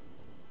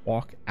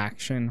 Walk,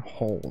 action,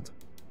 hold.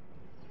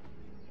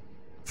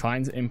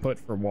 Finds input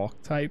for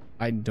walk type.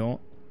 I don't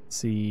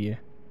see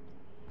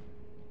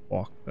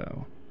walk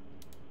though.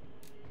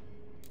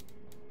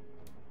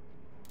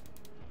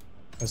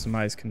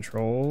 Customize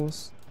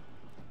controls.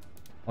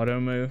 Auto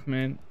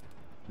movement.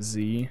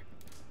 Z.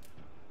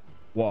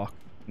 Walk.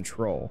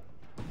 Control.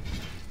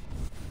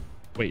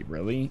 Wait,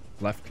 really?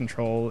 Left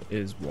control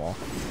is walk?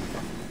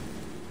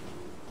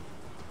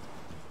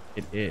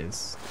 It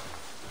is.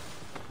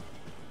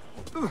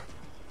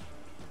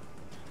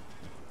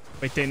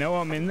 Wait, they know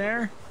I'm in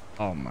there?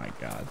 Oh my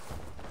god.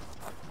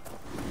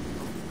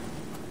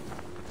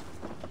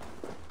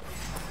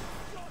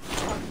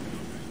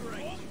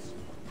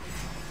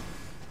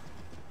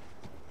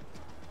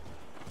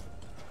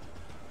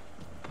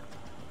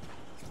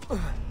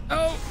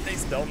 Oh, they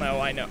still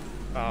know I know.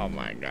 Oh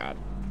my god.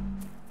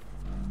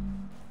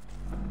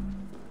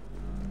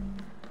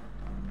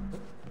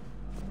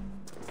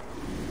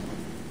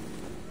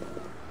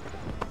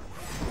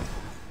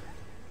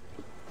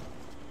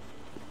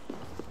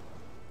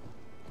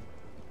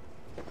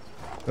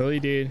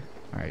 Really, dude?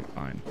 All right,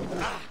 fine.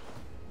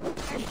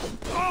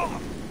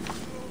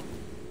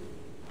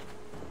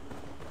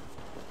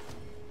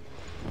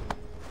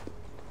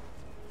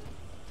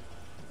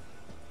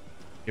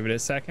 Give it a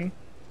second.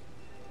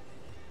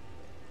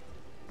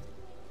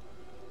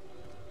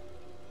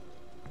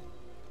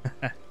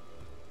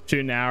 Shoot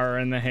an hour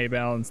in the hay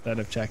bale instead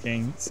of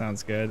checking.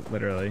 Sounds good,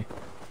 literally.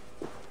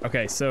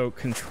 Okay, so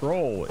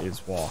control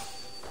is walk.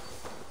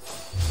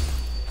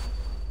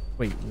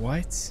 Wait,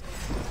 what?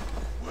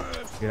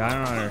 Dude, I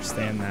don't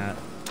understand that.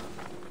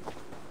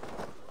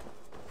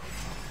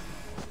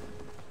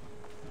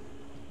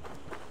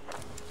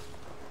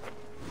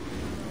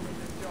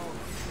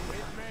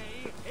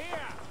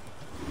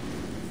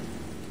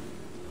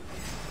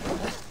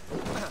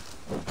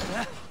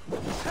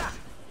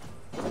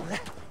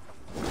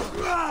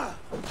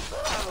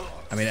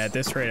 I mean, at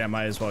this rate, I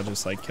might as well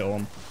just like kill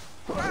him.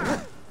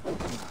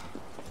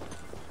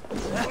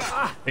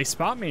 They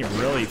spot me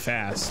really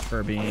fast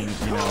for being,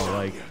 you know,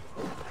 like.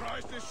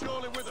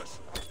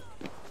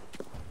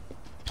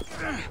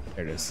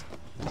 There it is.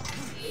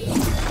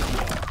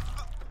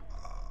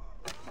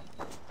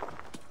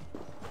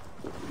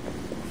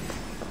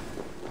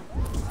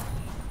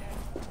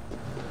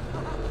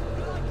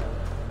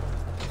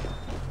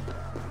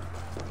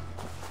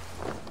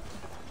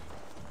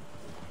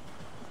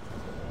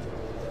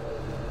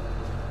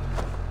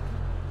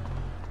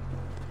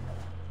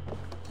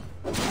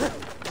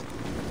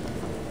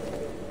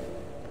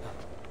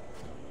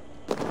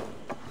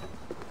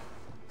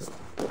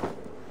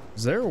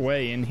 Is there a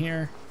way in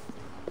here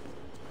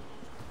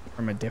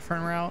from a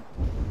different route?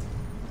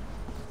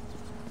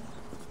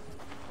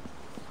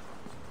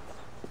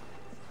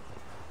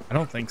 I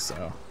don't think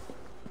so.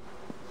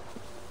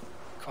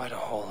 Quite a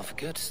haul of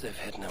goods they've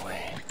hidden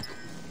away.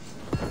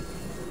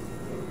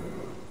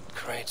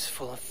 Crates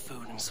full of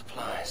food and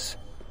supplies.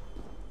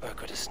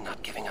 Brotherhood is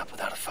not giving up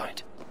without a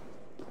fight.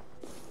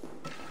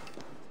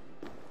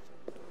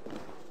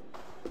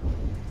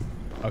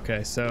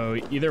 Okay, so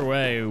either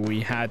way, we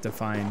had to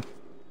find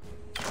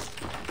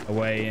a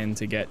way in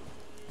to get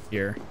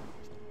here.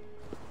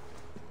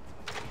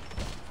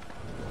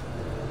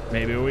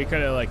 Maybe we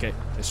could have like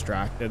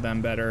distracted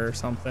them better or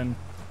something,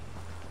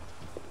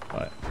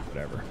 but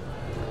whatever.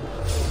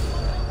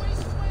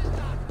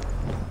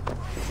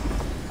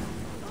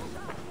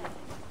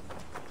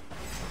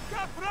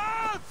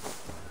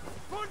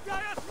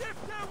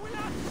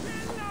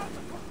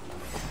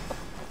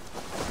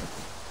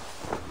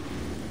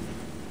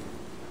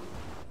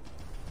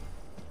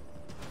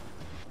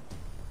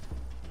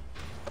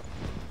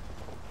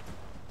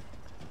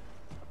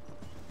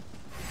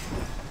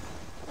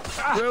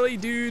 Really,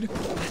 dude? Leave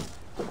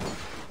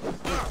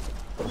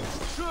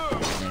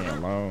me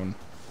alone.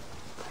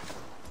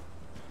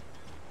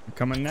 I'm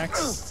coming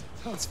next.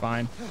 It's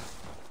fine.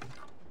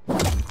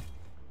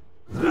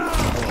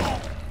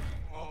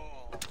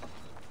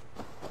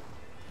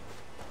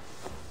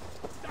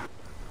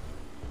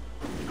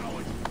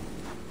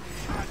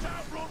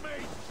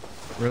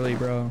 Really,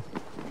 bro?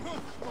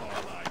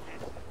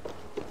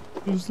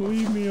 Just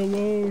leave me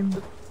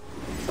alone.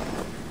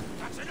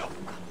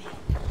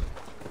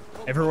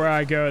 Everywhere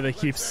I go, they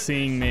keep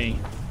seeing me.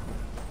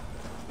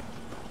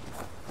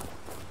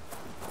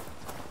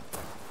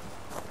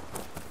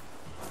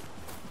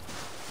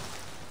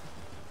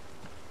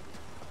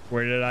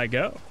 Where did I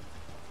go?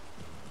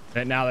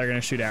 And now they're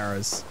gonna shoot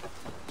arrows.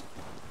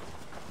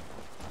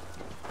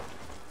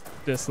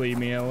 Just leave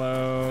me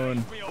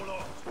alone.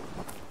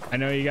 I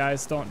know you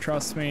guys don't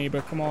trust me,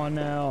 but come on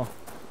now.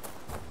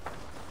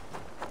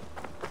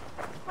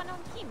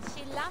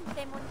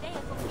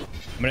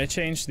 I'm gonna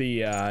change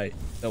the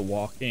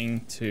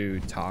walking to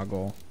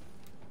toggle.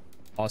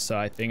 Also,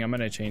 I think I'm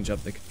gonna change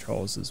up the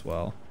controls as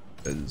well,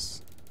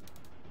 because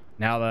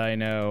now that I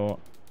know,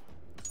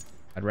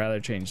 I'd rather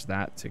change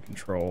that to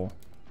control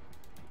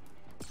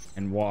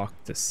and walk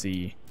to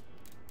C.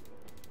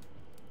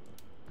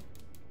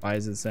 Why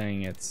is it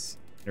saying it's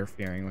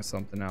interfering with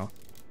something else?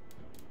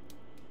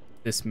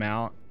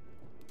 Dismount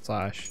 /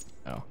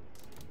 no.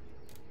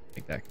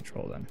 Take that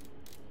control then.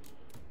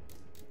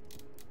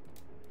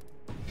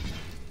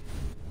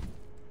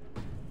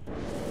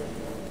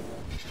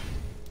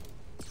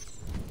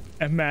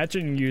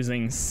 Imagine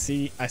using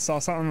C. I saw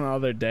something the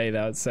other day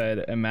that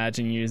said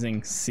imagine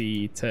using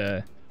C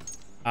to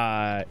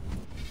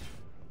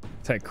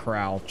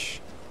crouch,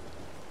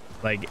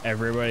 like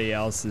everybody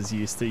else is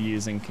used to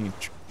using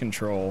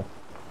control.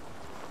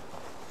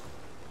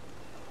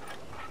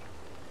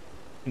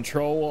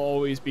 Control will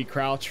always be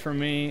crouch for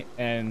me,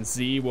 and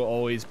Z will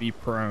always be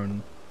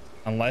prone,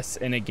 unless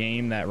in a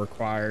game that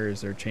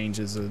requires or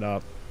changes it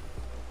up.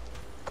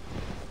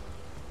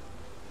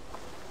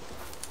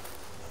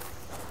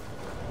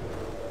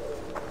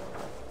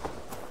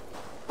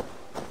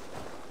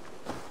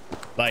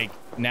 Like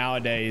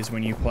nowadays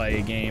when you play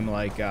a game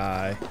like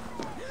fuck,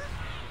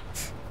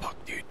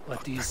 dude,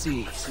 What do you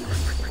see?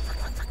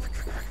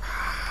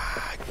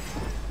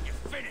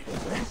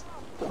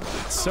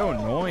 it's so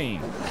annoying.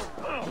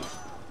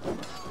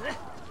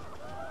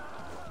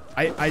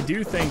 I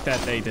do think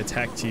that they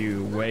detect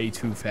you way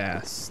too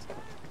fast.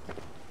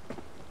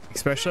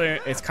 Especially,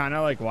 it's kind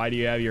of like, why do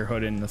you have your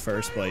hood in the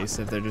first place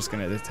if they're just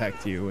going to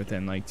detect you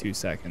within like 2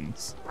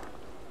 seconds?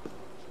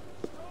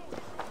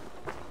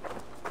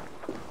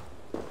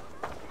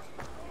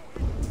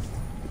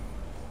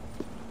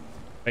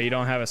 But you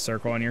don't have a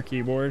circle on your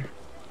keyboard?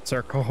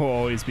 Circle will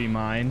always be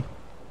mine.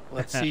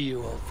 Let's see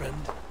you, old friend.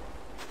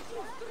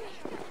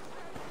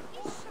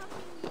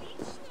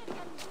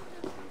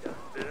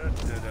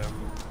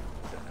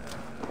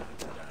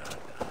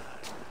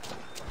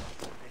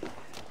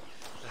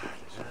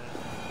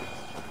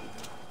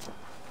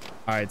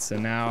 All right, so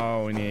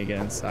now we need to get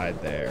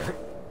inside there.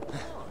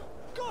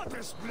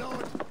 Goddess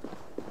blood!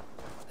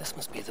 This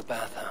must be the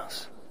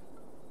bathhouse.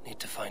 Need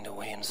to find a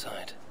way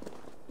inside.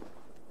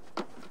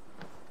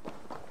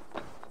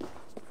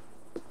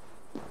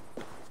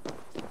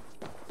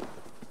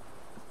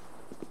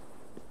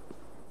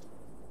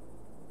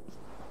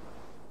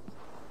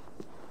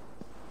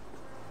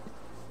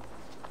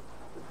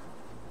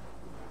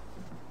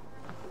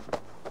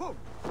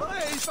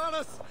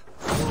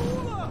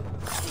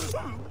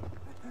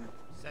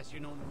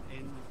 Sessionum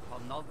in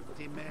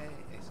penultime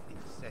est in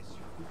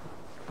session.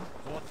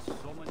 Quod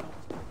summonum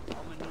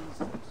hominum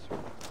session.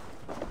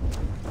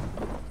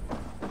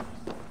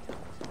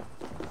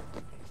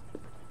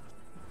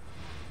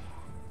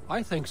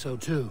 I think so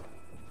too.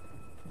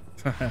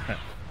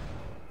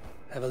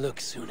 Have a look,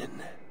 Sunan.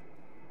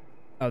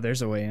 Oh,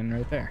 there's a way in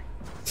right there.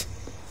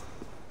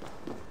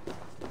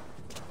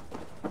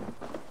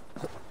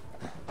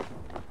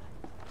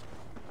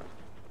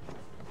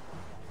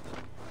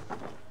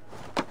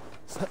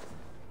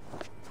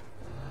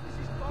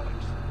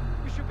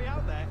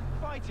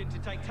 To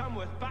take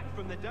Tamworth back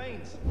from the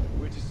Danes.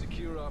 We're to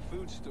secure our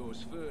food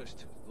stores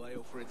first.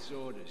 Leofrith's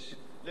orders.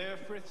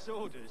 Leofrith's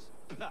orders?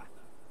 Bah.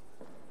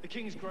 The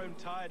king's grown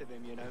tired of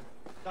him, you know.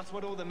 That's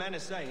what all the men are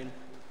saying.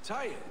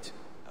 Tired?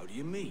 How do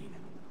you mean?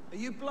 Are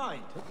you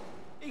blind?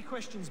 He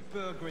questions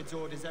Burgred's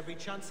orders every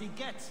chance he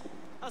gets.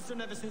 Has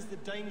done ever since the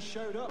Danes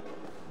showed up.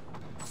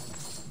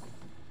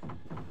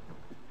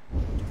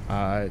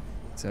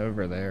 It's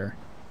over there.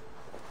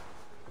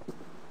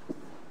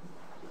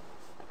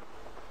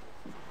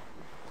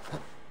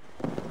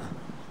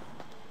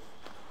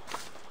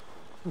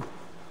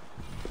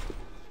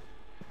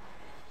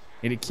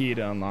 Need a key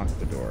to unlock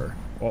the door.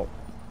 Whoa.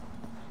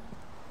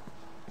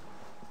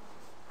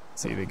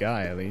 See the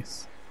guy at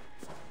least.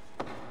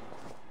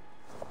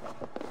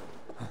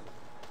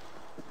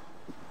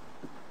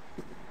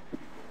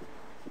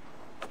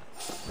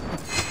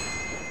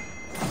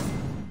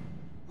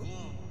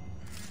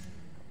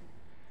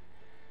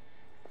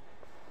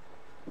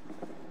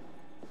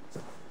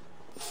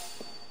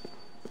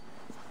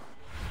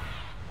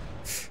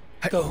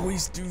 I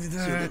always do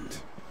that.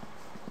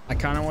 I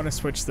kind of want to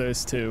switch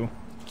those two.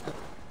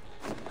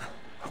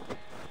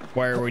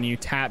 Where when you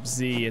tap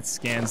Z, it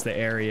scans the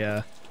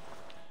area.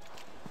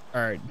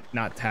 Or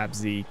not tap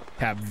Z,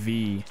 tap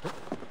V.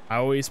 I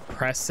always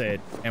press it,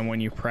 and when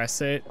you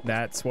press it,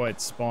 that's what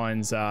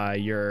spawns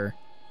your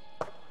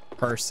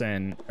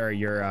person or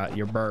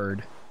your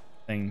bird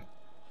thing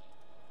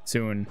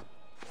soon.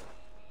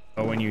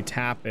 But when you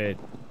tap it,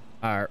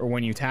 or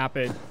when you tap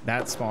it,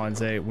 that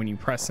spawns it. When you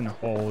press and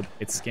hold,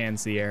 it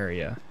scans the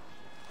area.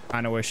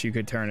 Kind of wish you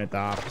could turn it the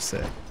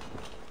opposite,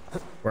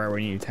 where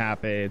when you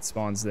tap it, it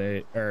spawns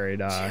the, or it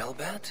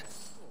Jailbird?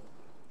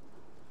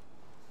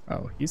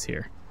 Oh, he's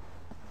here.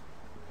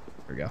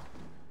 Here we go.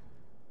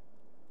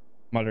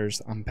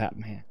 Mutters, I'm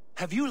Batman.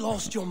 Have you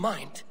lost your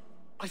mind?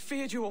 I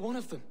feared you were one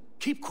of them.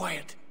 Keep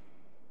quiet.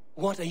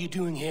 What are you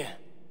doing here?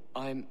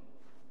 I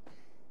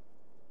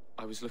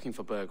was looking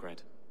for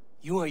Burgred.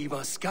 You are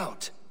Eivor's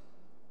scout.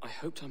 I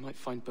hoped I might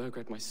find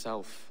Burgred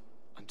myself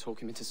and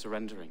talk him into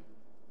surrendering.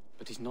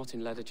 But he's not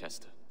in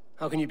Leatherchester.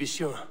 How can you be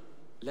sure?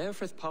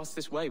 Leofrith passed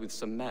this way with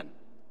some men.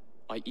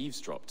 I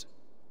eavesdropped.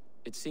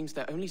 It seems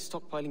they're only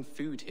stockpiling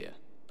food here,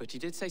 but he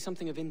did say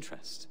something of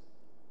interest.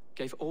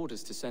 Gave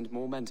orders to send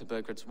more men to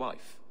Burgred's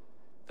wife,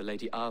 the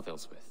Lady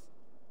Arvelswith.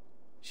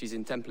 She's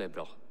in Templar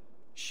Order.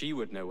 She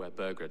would know where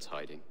Burgred's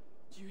hiding.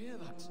 Do you hear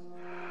that?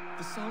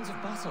 The sounds of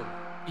battle.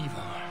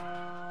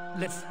 Eivor,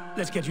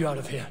 let's get you out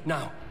of here,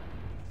 now.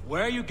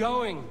 Where are you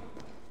going?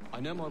 I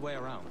know my way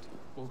around.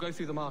 We'll go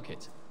through the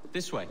market.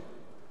 This way.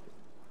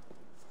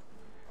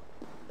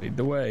 Lead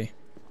the way.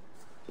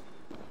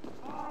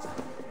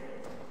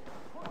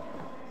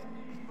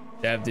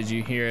 Dev, did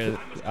you hear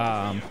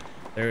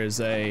there is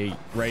a,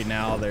 right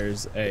now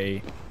there's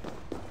a,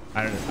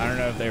 I don't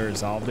know if they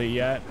resolved it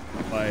yet,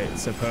 but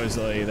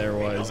supposedly there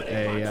was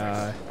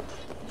a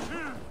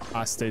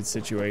hostage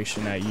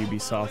situation at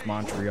Ubisoft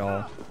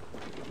Montreal.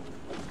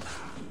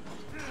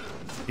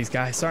 These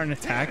guys starting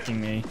attacking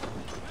me.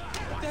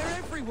 They're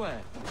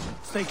everywhere.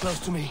 Stay close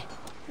to me.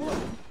 What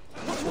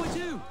do I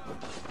do?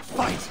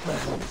 Fight,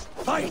 man.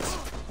 Fight!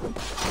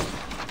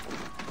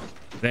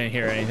 Didn't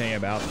hear anything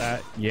about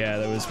that. Yeah,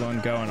 there was one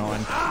going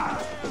on.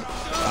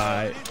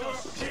 I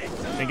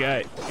think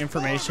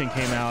information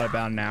came out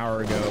about an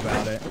hour ago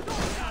about it.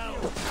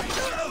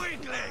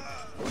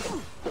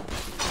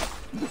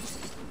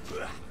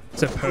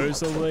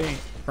 Supposedly,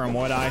 from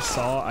what I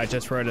saw, I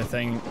just wrote a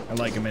thing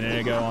like a minute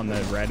ago on the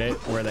Reddit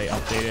where they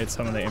updated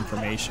some of the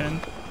information.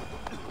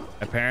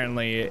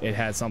 Apparently, it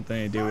had something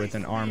to do with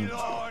an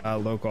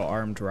local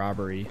armed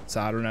robbery. So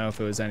I don't know if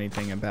it was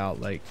anything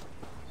about like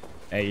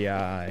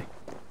a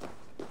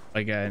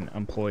like an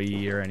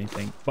employee or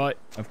anything. But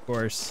of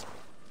course,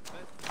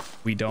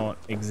 we don't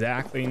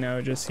exactly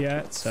know just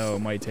yet, so it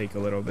might take a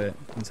little bit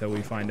until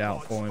we find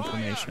out full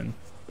information,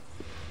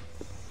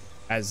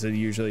 as it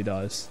usually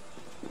does,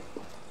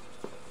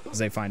 as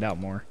they find out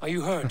more. Are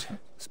you hurt?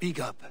 Speak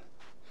up.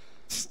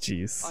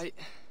 Jeez.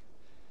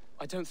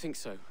 I don't think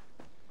so.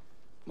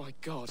 My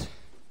God.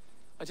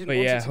 I didn't But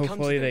want yeah, it to come to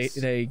hopefully this.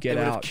 they get They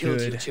would have out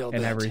killed you, good Jailbird.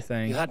 and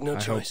everything. You had no I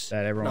choice. hope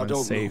that Now everyone's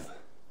don't safe. move.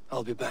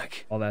 I'll be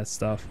back. All that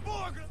stuff.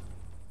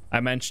 I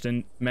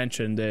mentioned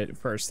it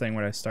first thing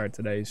when I start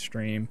today's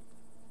stream.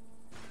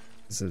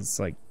 This is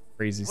like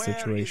crazy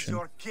situation.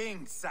 Where is your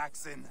king,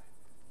 Saxon?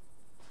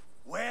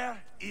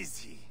 Where is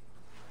he?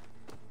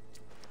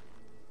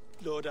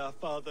 Lord our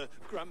Father,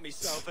 grant me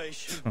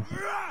salvation.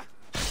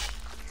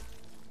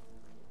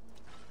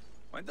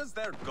 When does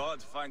their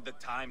god find the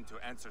time to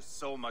answer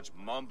so much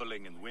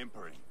mumbling and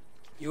whimpering?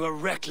 You are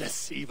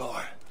reckless,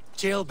 Eivor.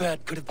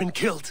 Jailbird could have been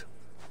killed.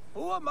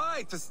 Who am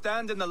I to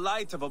stand in the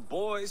light of a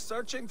boy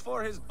searching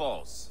for his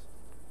boss?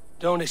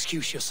 Don't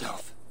excuse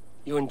yourself.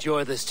 You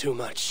enjoy this too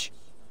much.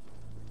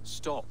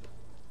 Stop.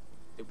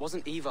 It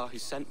wasn't Eivor who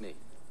sent me.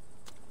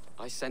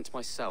 I sent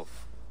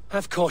myself.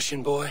 Have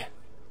caution, boy.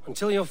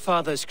 Until your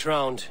father's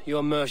crowned,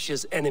 you're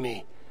Mercia's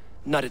enemy,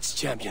 not its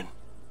champion.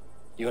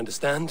 You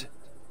understand?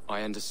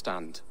 I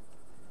understand.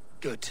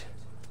 Good.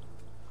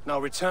 Now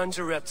return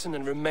to Repton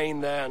and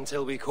remain there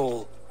until we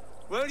call.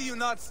 Will you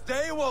not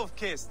stay,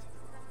 Wolf-Kissed?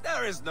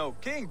 There is no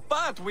king,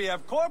 but we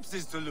have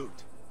corpses to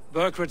loot.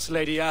 Burgred's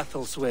Lady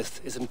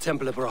Arvelswith is in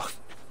Templar Order.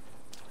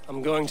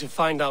 I'm going to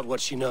find out what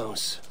she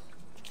knows.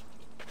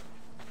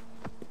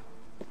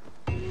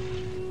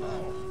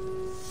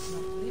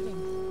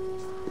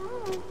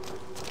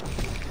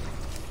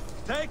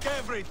 Take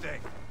everything.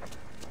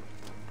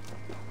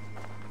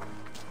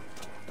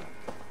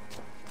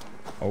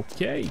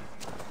 Okay.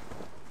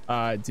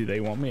 Do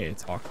they want me to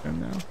talk to them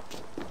now?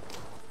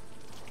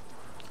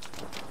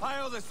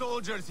 Pile the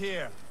soldiers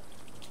here.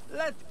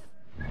 Let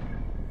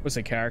Was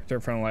a character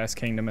from the Last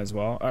Kingdom as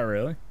well. Oh,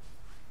 really?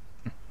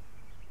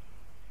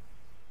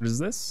 What is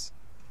this?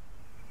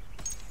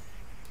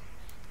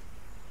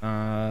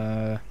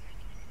 Oh,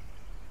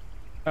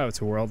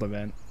 it's a world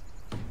event.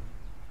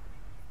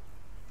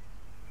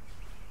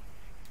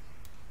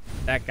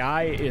 That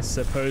guy is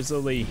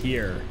supposedly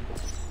here.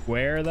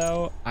 Where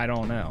though? I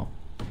don't know.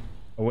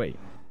 Oh wait.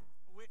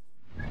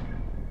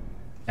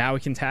 Now we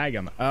can tag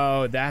him.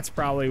 Oh, that's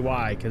probably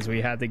why, because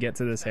we had to get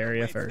to this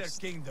area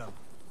first. Kingdom.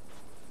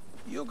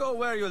 You go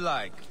where you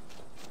like.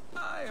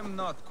 I am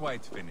not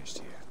quite finished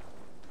here.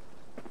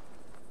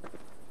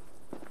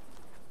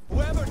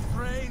 Whoever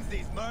trains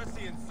these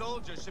Mercian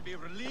soldiers should be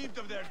relieved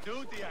of their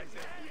duty, I say.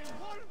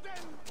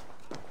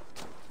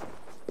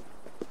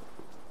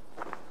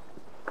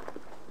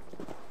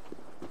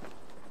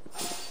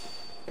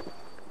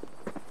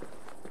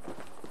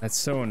 That's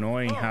so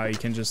annoying how you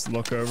can just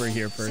look over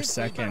here for a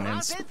second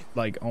and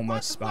like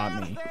almost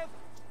spot me.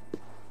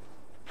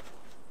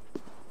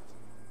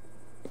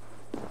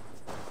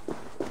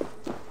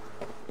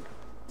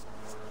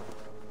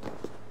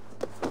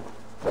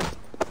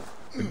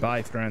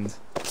 Goodbye, friend.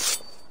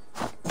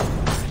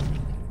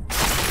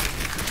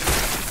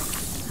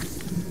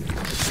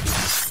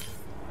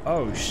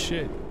 Oh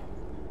shit.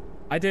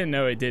 I didn't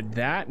know it did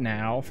that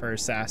now for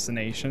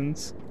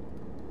assassinations.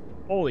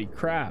 Holy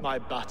crap. My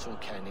battle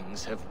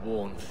kennings have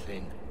worn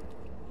thin.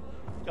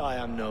 I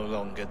am no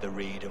longer the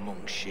reed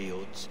among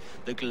shields,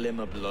 the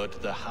glimmer blood,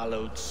 the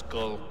hallowed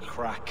skull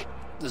crack.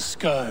 The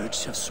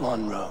scourge of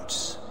Swan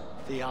Roads.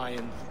 The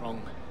iron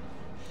throng.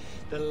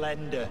 The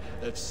lender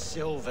of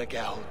silver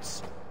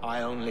gelds.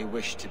 I only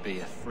wish to be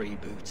a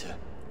freebooter.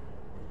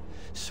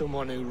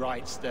 Someone who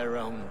writes their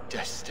own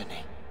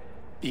destiny.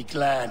 Be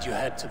glad you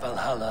head to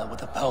Valhalla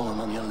with a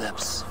poem on your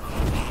lips.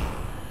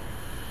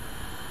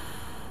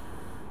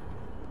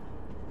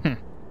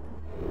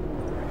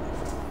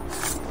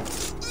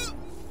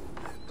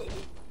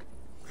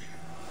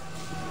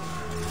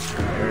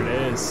 There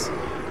it is.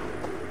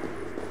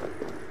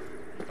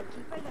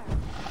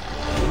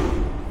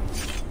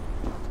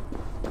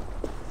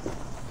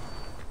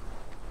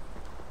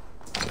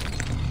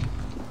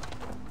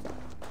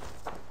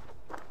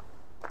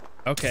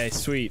 Okay,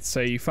 sweet.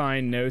 So you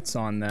find notes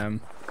on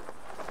them.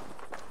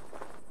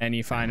 And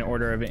you find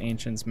Order of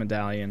Ancients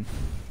medallion.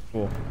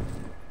 Cool.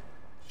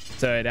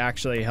 So it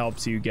actually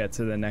helps you get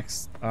to the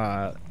next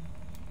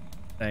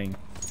thing,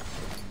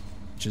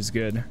 which is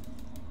good.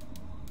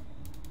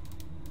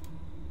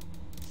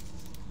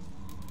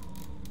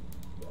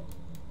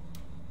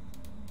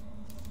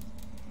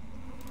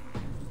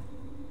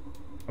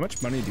 How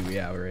much money do we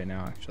have right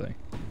now, actually?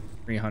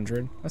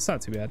 300? That's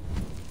not too bad.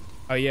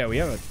 Oh yeah, we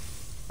have a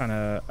kind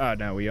of... Oh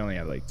no, we only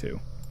have like 2.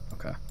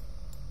 Okay.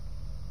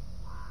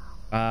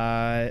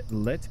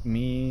 Let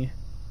me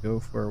go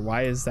for...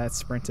 Why is that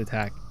sprint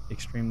attack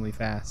extremely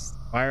fast?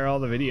 Why are all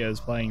the videos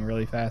playing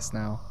really fast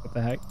now? What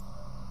the heck?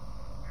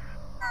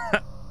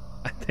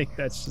 I think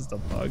that's just a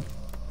bug.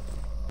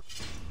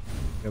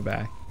 Go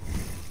back.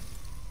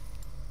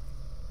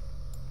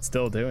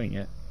 Still doing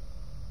it.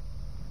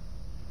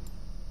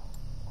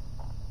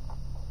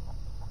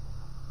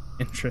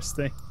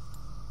 Interesting.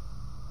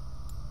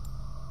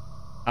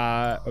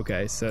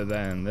 Okay, so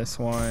then this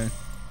one,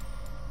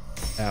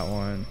 that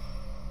one.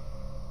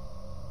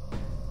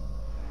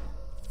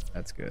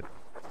 That's good.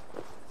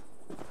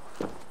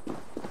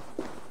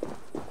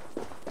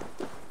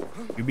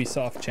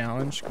 Ubisoft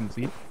challenge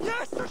complete.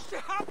 Yes,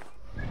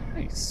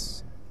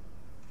 Nice.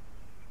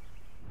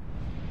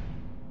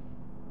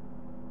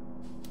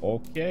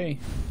 Okay.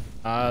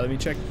 Let me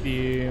check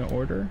the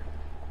order.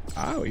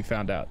 We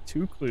found out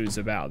 2 clues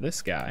about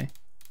this guy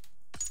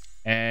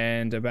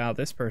and about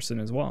this person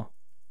as well.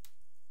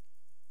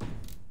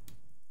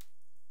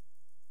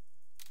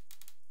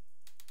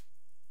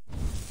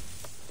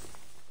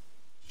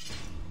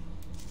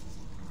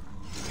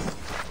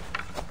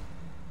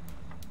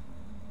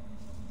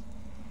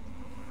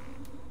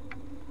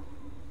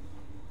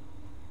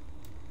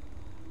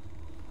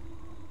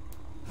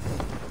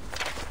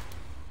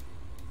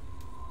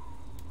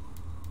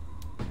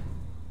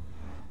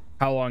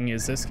 How long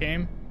is this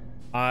game?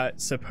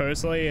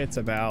 Supposedly it's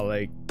about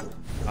like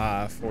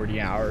 40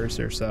 hours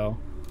or so.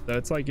 So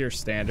it's like your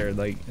standard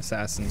like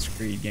Assassin's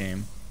Creed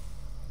game,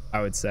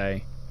 I would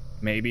say.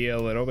 Maybe a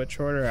little bit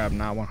shorter. I'm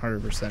not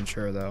 100%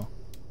 sure though.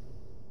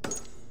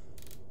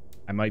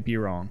 I might be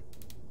wrong.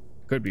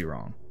 Could be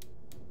wrong.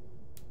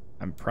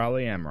 I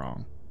probably am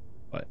wrong,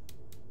 but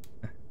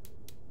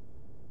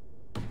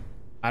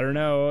I don't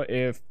know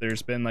if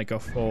there's been like a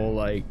full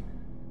like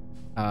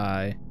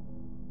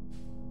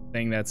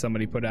thing that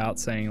somebody put out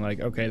saying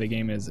like, okay, the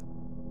game is,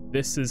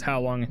 this is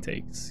how long it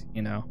takes,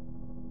 you know.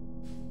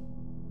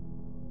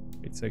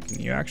 Wait, so can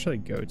you actually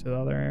go to the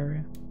other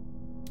area?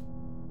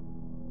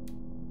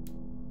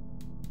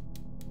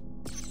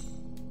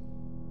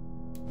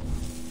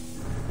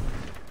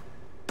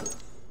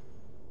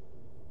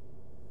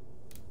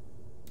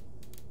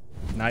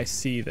 And I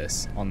see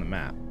this on the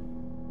map.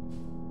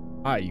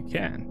 You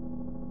can.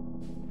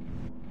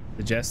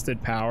 Suggested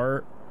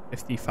power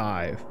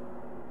 55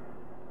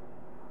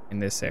 in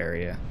this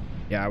area.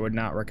 Yeah, I would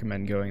not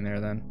recommend going there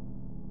then.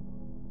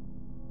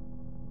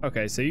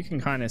 Okay, so you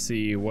can kind of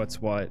see what's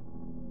what.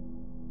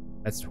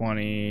 That's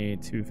 20,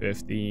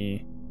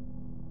 250.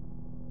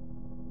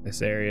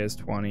 This area is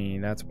 20,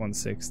 that's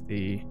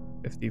 160,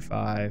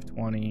 55,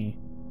 20.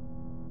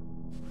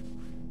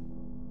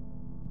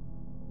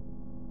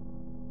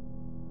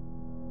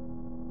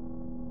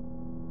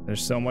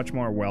 There's so much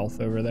more wealth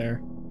over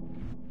there.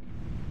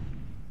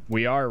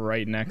 We are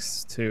right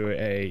next to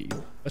a...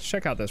 Let's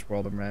check out this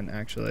world event,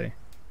 actually.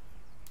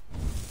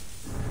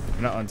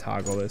 I'm gonna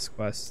untoggle this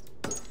quest.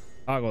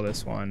 Toggle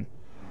this one.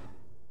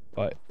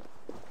 But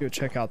go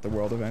check out the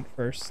world event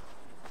first.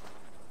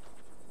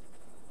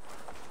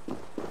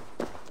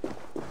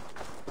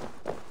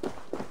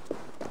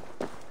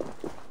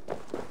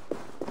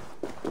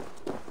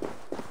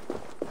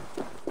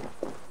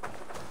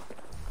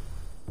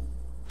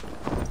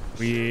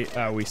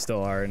 We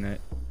still are in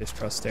it.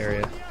 Distrust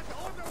area.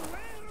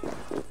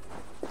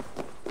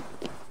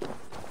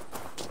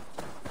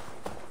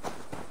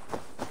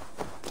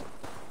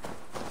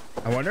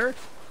 I wonder.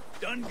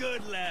 Done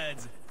good,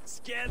 lads.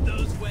 Scared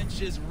those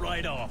wenches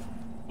right off.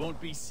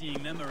 Won't be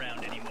seeing them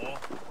around anymore.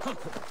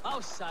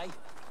 I'll say,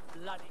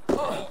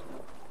 bloody.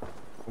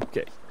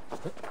 Okay.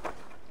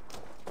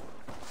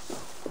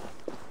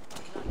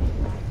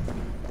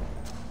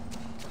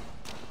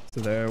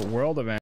 So the world event.